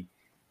be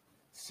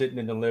sitting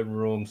in the living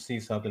room, see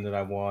something that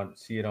I want,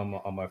 see it on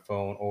my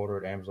phone, order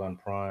it Amazon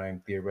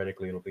Prime.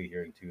 Theoretically, it'll be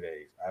here in 2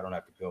 days. I don't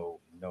have to go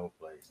no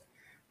place.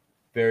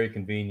 Very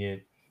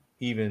convenient.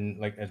 Even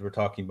like as we're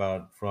talking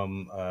about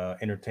from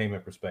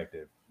entertainment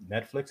perspective,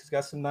 Netflix has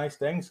got some nice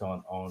things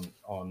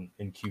on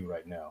in queue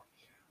right now.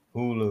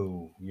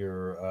 Hulu,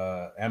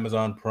 your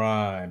Amazon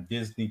Prime,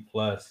 Disney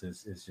Plus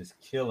is just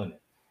killing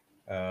it.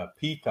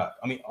 Peacock.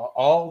 I mean,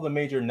 all the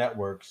major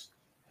networks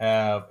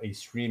have a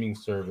streaming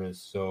service,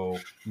 so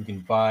you can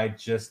buy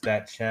just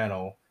that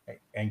channel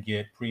and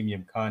get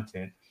premium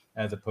content,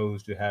 as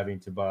opposed to having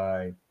to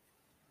buy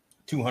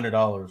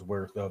 $200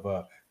 worth of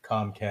a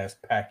Comcast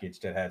package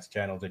that has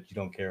channels that you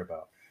don't care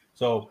about.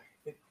 So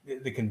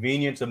the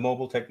convenience of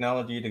mobile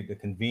technology, the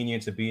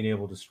convenience of being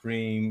able to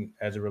stream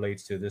as it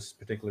relates to this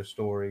particular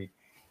story.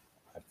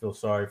 I feel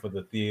sorry for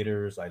the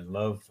theaters. I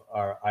love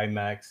our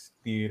IMAX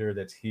theater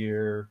that's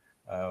here.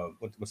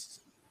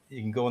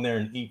 You can go in there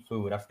and eat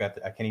food. I can't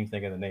even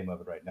think of the name of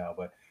it right now,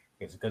 but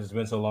it's because it's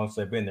been so long since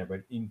I've been there.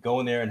 But you can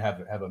go in there and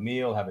have a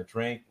meal, have a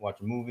drink,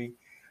 watch a movie.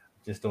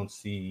 Just don't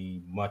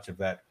see much of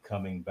that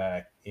coming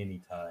back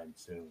anytime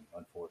soon,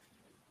 unfortunately.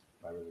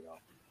 I really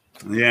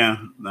don't. Yeah,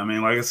 I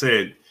mean, like I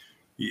said,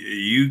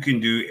 you can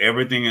do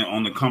everything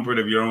on the comfort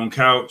of your own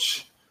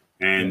couch.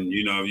 And,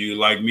 you know, if you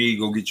like me,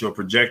 go get you a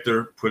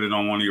projector, put it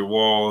on one of your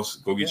walls,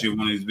 go get you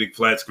one of these big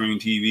flat screen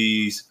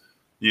TVs,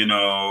 you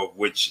know,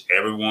 which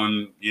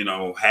everyone, you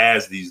know,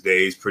 has these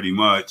days pretty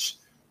much,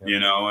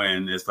 you know,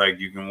 and it's like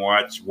you can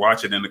watch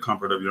it in the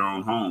comfort of your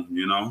own home,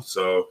 you know.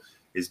 So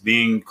it's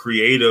being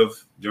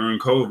creative during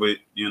COVID,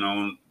 you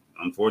know.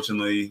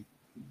 Unfortunately,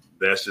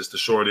 that's just the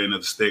short end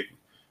of the stick,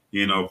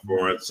 you know,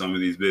 for some of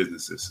these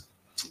businesses.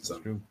 So,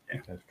 that's true. Yeah.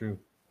 That's true.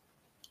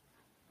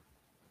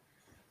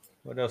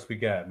 What else we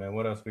got, man?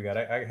 What else we got?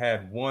 I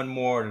had one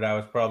more that I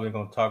was probably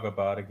going to talk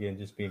about. Again,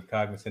 just being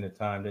cognizant of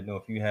time. Didn't know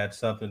if you had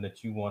something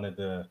that you wanted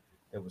to,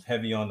 that was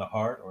heavy on the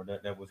heart, or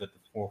that was at the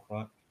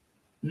forefront.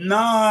 No,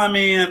 I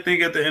mean, I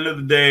think at the end of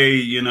the day,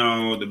 you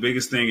know, the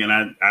biggest thing, and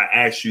I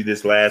asked you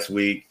this last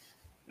week,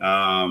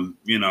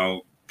 you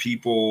know,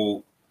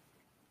 people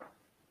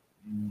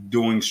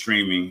doing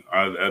streaming,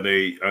 are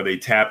they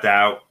tapped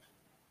out?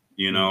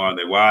 You know, are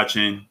they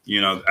watching? You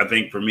know, I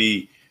think for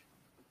me,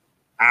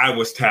 I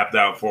was tapped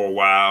out for a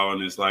while,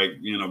 and it's like,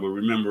 you know, but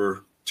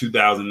remember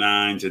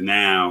 2009 to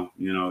now,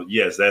 you know,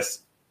 yes, that's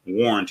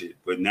warranted,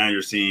 but now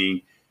you're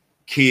seeing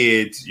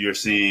kids, you're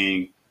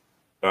seeing,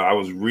 I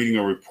was reading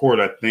a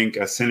report, I think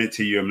I sent it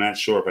to you, I'm not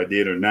sure if I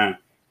did or not,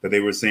 but they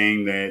were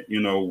saying that,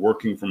 you know,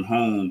 working from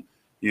home,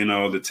 you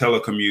know, the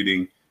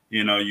telecommuting,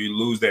 you know, you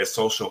lose that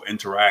social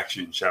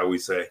interaction, shall we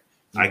say.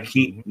 I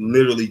can't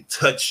literally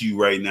touch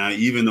you right now,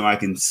 even though I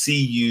can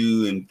see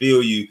you and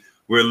feel you.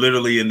 We're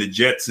literally in the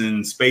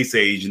Jetson space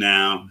age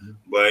now,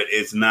 but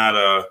it's not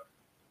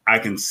I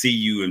can see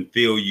you and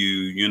feel you,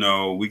 you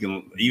know, we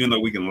can, even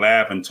though we can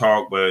laugh and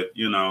talk, but,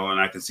 you know,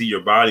 and I can see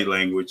your body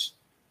language.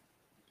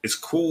 It's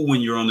cool when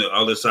you're on the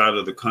other side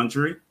of the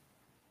country,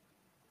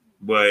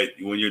 but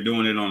when you're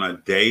doing it on a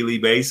daily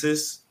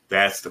basis,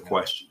 that's the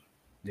question.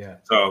 Yeah.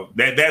 So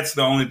that's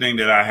the only thing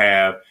that I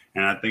have.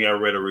 And I think I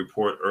read a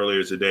report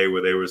earlier today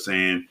where they were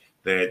saying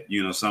that,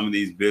 you know, some of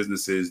these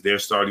businesses, they're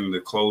starting to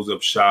close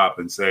up shop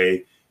and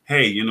say,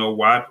 hey, you know,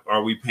 why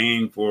are we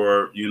paying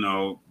for, you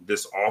know,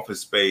 this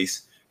office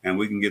space and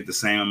we can get the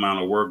same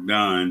amount of work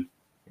done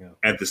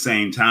at the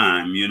same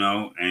time, you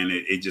know, and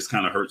it just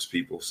kind of hurts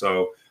people.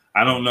 So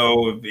I don't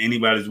know if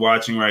anybody's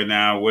watching right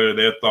now, what are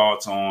their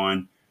thoughts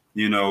on,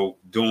 you know,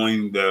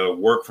 doing the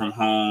work from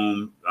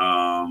home,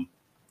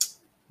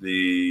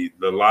 the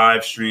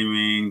live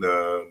streaming,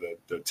 the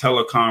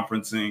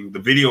teleconferencing, the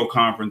video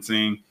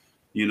conferencing.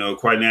 You know,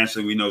 quite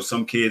naturally, we know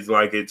some kids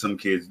like it, some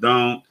kids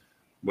don't.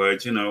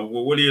 But, you know,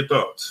 what are your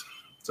thoughts?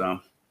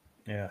 So,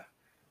 yeah,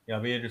 I'll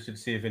be interested to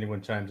see if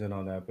anyone chimes in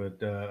on that. But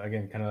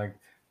again, kind of like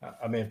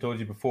I may have told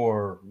you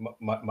before,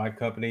 my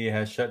company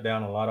has shut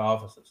down a lot of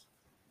offices,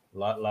 a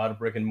lot of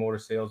brick and mortar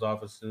sales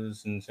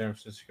offices in San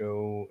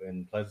Francisco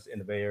and Pleasant in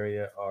the Bay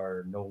Area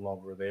are no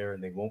longer there,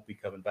 and they won't be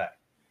coming back.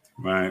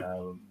 right.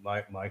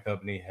 My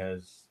company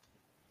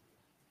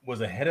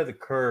was ahead of the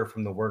curve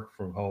from the work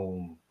from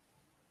home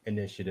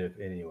initiative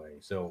anyway.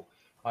 So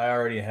I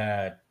already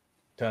had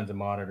tons of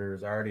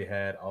monitors. I already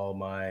had all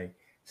my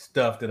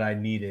stuff that I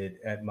needed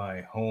at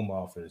my home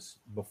office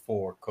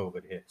before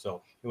COVID hit.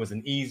 So it was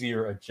an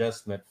easier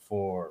adjustment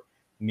for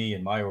me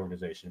and my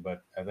organization.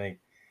 But I think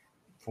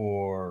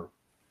for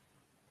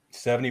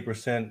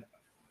 70%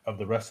 of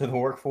the rest of the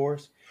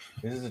workforce,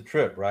 this is a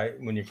trip, right?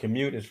 When your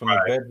commute is from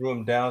your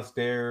bedroom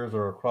downstairs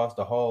or across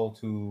the hall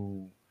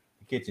to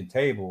the kitchen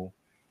table,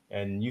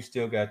 and you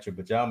still got your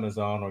pajamas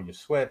on or your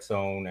sweats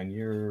on, and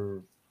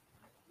you're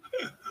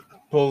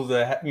supposed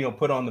to,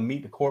 put on the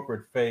meet the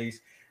corporate face,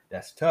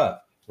 that's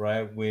tough,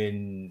 right?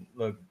 When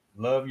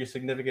love your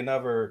significant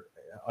other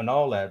and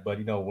all that,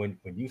 but when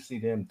you see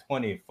them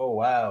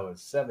 24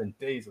 hours, 7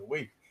 days a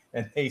week,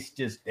 and they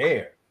just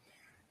there,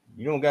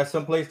 you don't got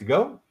someplace to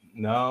go.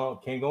 No,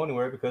 can't go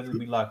anywhere because it'll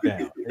be locked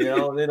down.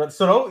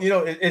 So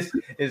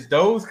it's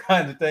those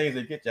kinds of things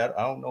that get you. I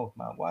don't know if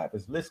my wife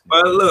is listening.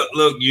 But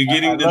look, you're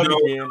getting to know.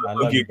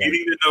 You're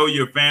getting to know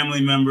your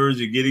family members.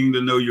 You're getting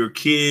to know your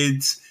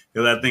kids.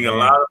 Because I think a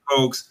lot of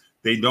folks,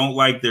 they don't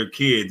like their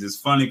kids. It's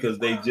funny because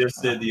they just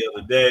said the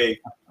other day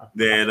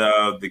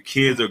that the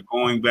kids are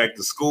going back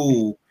to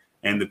school,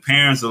 and the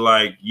parents are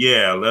like,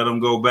 "Yeah, let them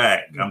go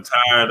back. I'm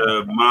tired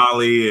of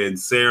Molly and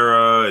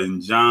Sarah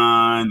and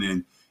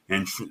John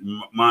and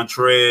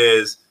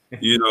Montrez,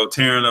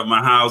 tearing up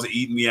my house,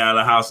 eating me out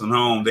of house and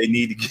home. They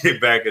need to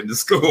get back into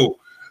school.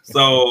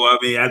 So, I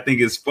mean, I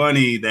think it's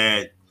funny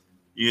that,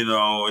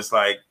 it's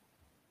like,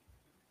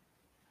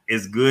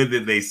 it's good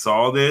that they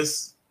saw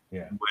this.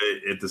 Yeah.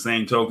 But at the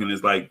same token,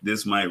 it's like,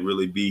 this might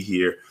really be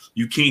here.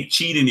 You can't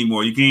cheat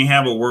anymore. You can't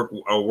have a work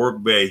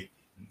bay.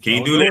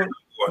 Can't do that.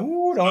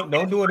 Ooh,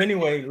 don't do it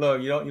anyway.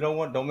 Look,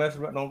 don't mess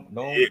around.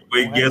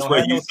 Guess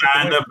what? You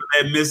signed up for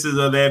that Mrs.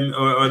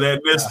 or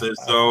that Mister.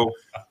 So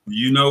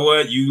you know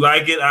what? You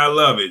like it, I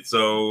love it.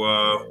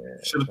 So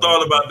should have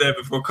thought about that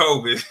before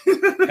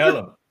COVID. Tell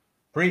them,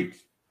 preach.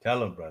 Tell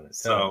them, brother.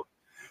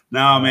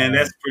 Man,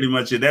 that's pretty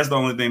much it. That's the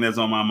only thing that's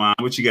on my mind.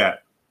 What you got?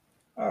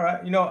 All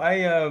right,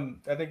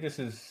 I think this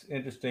is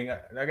interesting.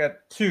 I got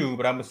two,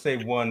 but I'm gonna say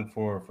one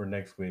for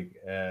next week.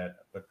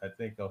 But I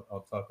think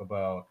I'll talk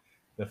about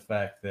the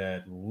fact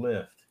that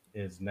Lyft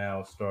is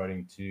now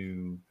starting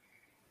to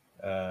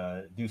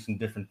do some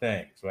different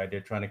things, right?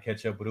 They're trying to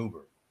catch up with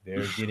Uber.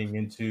 They're getting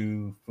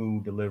into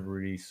food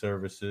delivery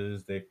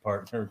services. They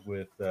partnered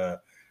with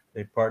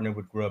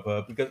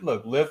Grubhub because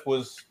look, Lyft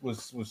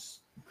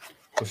was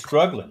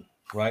struggling,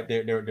 right?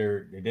 They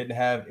didn't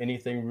have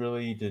anything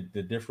really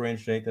to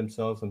differentiate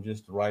themselves from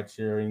just the ride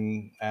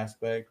sharing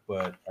aspect.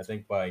 But I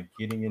think by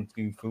getting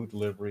into food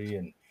delivery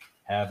and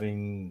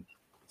having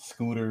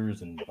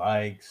scooters and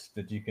bikes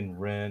that you can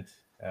rent,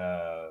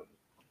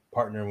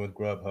 partnering with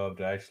Grubhub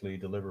to actually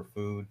deliver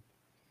food.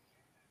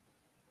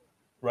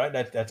 Right,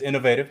 that's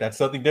innovative. That's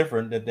something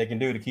different that they can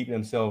do to keep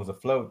themselves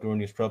afloat during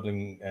these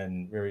troubling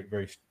and very,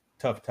 very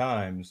tough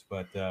times.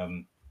 But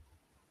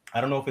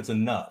I don't know if it's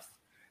enough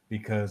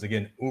because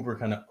again, Uber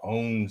kind of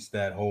owns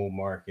that whole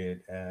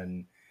market,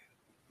 and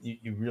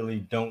you really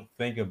don't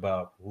think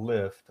about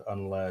Lyft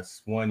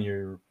unless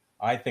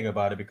I think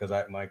about it because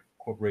my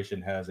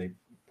corporation has a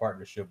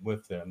partnership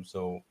with them,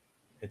 so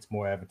it's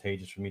more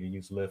advantageous for me to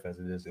use Lyft as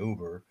it is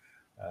Uber,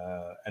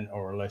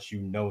 or unless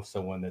you know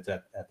someone that's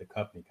at the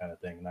company kind of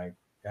thing. And I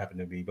happen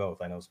to be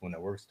both. I know someone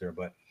that works there,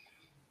 but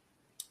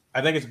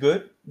I think it's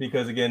good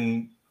because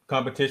again,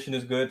 competition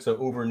is good.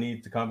 So Uber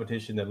needs the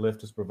competition that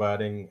Lyft is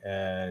providing.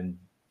 And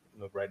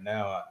look, right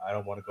now, I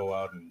don't want to go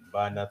out and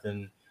buy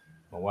nothing.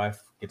 My wife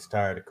gets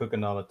tired of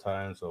cooking all the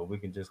time, so we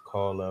can just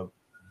call up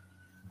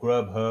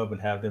Grubhub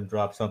and have them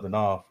drop something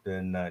off.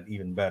 Then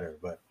even better.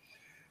 But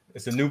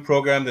it's a new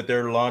program that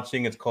they're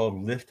launching. It's called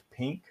Lyft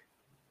Pink.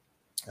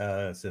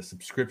 It's a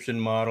subscription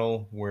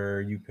model where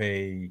you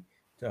pay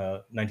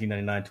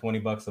 $19.99,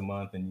 $20 a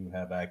month, and you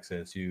have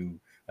access to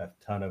a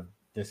ton of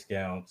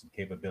discounts and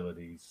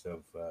capabilities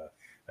of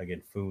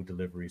again, food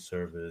delivery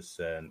service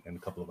and a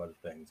couple of other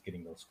things,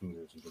 getting those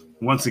scooters. And getting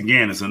those Once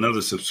again, it's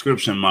another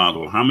subscription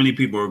model. How many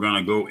people are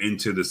going to go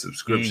into the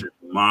subscription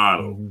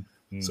model?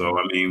 Mm-hmm. So,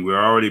 I mean,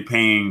 we're already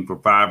paying for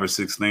 5 or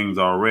 6 things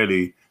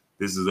already.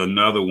 This is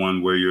another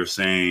one where you're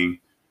saying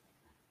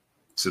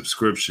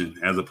subscription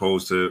as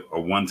opposed to a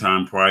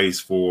one-time price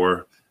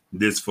for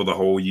this for the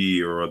whole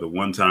year, or the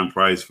one-time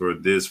price for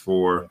this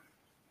for,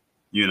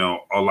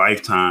 a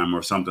lifetime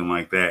or something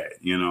like that.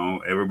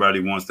 Everybody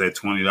wants that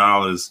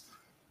 $20.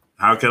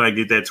 How can I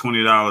get that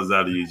 $20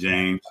 out of you,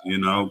 James?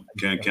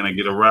 Can I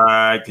get a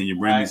ride? Can you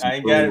bring me some I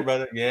ain't food? got it,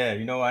 brother. Yeah,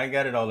 I ain't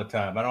got it all the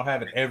time. I don't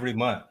have it every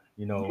month.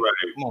 Right,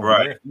 come on,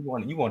 right.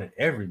 Lyft, you want it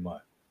every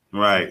month.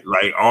 Right,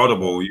 like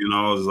Audible.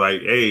 It's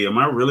like, hey, am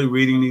I really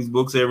reading these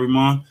books every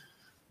month?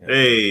 Yeah.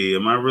 Hey,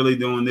 am I really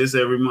doing this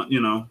every month?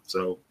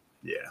 So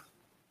yeah.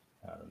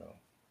 I don't know.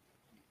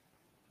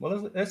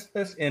 Well,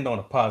 let's end on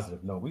a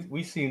positive note.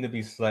 We seem to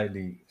be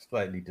slightly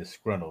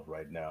disgruntled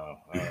right now,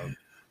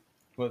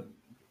 but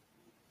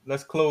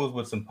let's close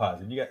with some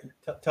positive. You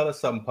got tell us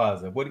something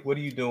positive. What are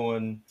you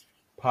doing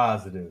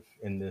positive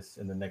in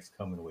the next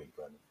coming week,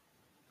 brother?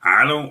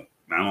 I don't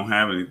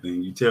have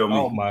anything. You tell me.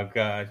 Oh my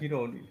God, you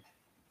don't.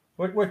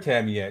 Where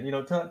Tammy at?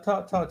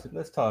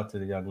 Let's talk to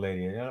the young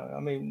lady. I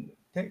mean,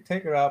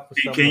 take her out for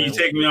somewhere. Can you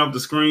take me off the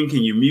screen?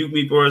 Can you mute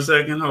me for a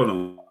second? Hold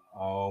on.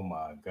 Oh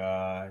my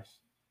gosh.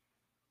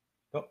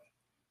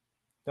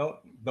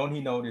 Don't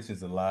he know this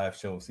is a live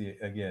show? See,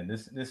 again,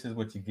 this is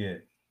what you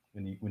get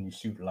when you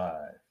shoot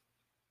live.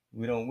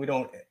 We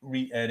don't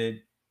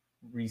re-edit,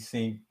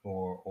 resync,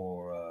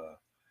 or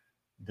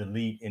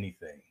delete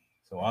anything.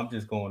 So I'm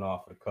just going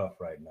off the cuff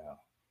right now.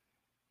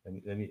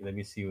 Let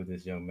me see what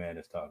this young man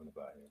is talking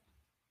about here.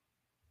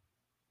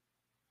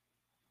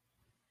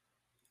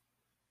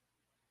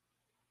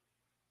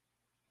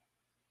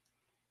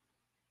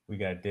 We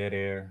got dead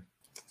air.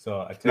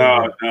 So I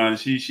tell you. No,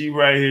 she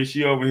right here.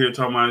 She over here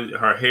talking about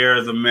her hair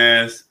is a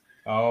mess.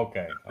 Oh,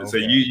 okay. So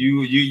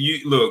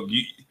you look.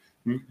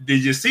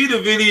 Did you see the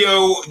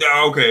video?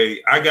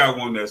 Okay, I got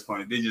one that's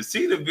funny. Did you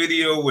see the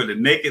video where the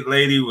naked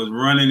lady was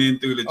running in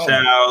through the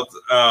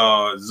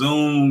child's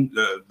Zoom,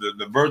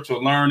 the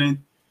virtual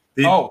learning?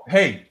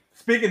 Hey,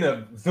 speaking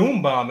of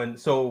Zoom bombing,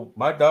 so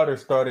my daughter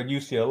started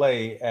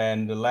UCLA,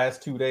 and the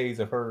last 2 days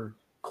of her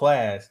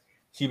class,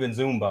 she's been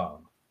Zoom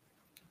bombed.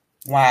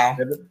 Wow.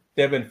 There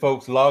have been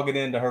folks logging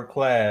into her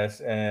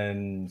class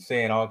and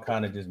saying all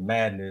kind of just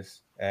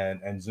madness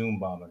and Zoom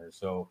bombing her.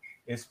 So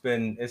it's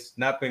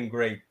not been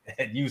great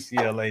at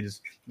UCLA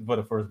just for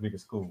the first week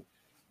of school.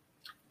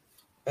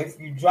 If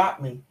you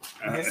drop me,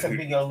 this will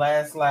be your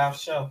last live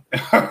show.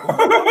 If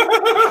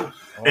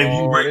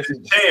you break the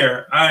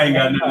chair, I ain't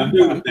got nothing to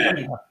do with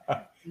that.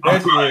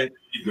 That's it.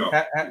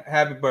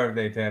 Happy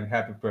birthday, Tam.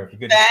 Happy birthday.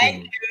 Good to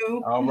see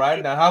you. All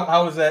right. Now,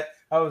 how was that?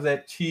 How was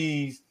that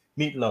cheese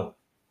meatloaf?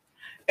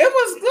 It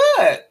was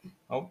good.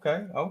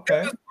 Okay.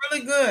 It was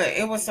really good.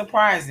 It was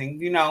surprising.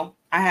 You know,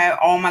 I had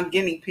all my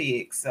guinea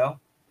pigs, so.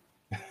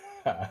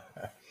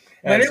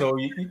 And so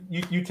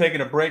you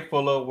taking a break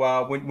for a little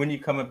while. When you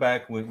coming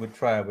back with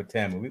Try with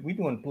Tammy? We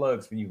doing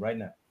plugs for you right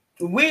now.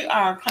 We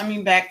are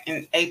coming back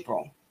in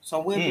April, so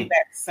we'll be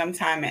back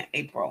sometime in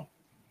April.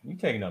 You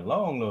taking a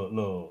long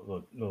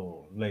little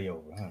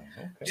layover, huh?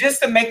 Okay.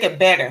 Just to make it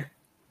better.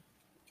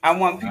 I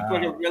want people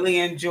to really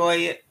enjoy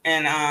it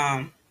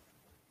and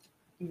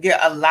get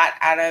a lot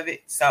out of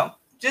it. So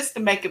just to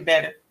make it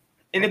better,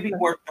 it'll be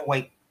worth the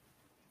wait.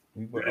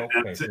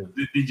 Okay.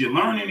 Did you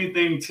learn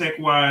anything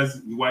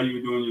tech-wise while you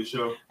were doing your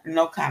show?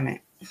 No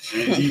comment. Do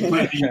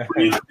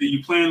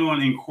you plan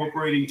on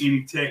incorporating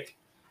any tech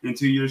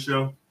into your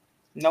show?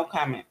 No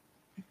comment.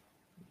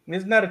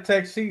 It's not a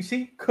tech.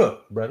 She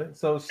cooked, brother.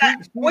 So she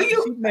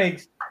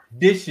makes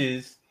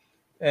dishes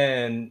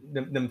and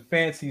them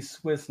fancy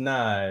Swiss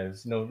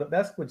knives. You know,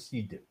 that's what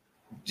she do.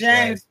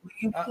 James, will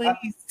you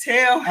please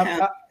tell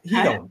him? He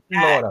don't.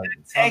 Lord,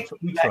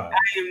 we try.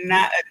 I am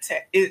not a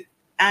tech.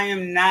 I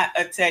am not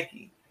a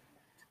techie.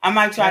 I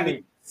might try to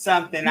do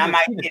something. I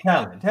might get the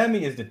talent.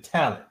 Tammy is the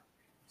talent.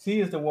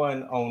 She is the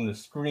one on the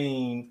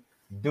screen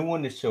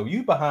doing the show.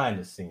 You behind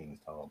the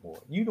scenes, tall boy.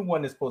 You the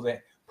one that's supposed to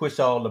push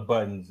all the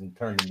buttons and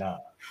turn the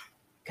knob.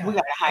 We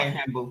gotta hire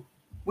him, boo.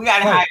 We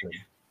gotta hire him.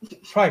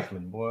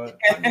 Trifling, boy.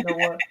 You know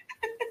what?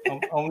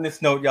 On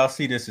this note, y'all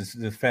see this is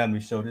the family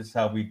show. This is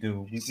how we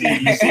do. You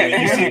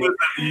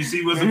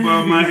see what's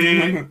above my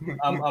head?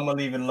 I'm gonna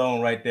leave it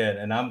alone right there,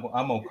 and I'm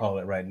gonna call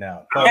it right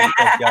now.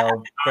 Thank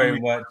y'all very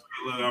much.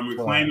 Look, I'm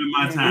reclaiming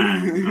my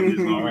time. I'm just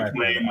gonna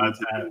reclaim my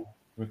time.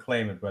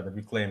 Reclaim it, brother.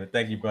 Reclaim it.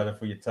 Thank you, brother,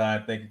 for your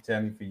time. Thank you,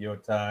 Tammy, for your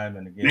time.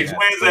 And again,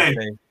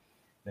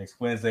 next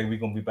Wednesday, we're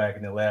gonna be back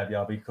in the lab.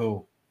 Y'all be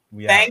cool.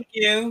 Thank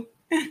you.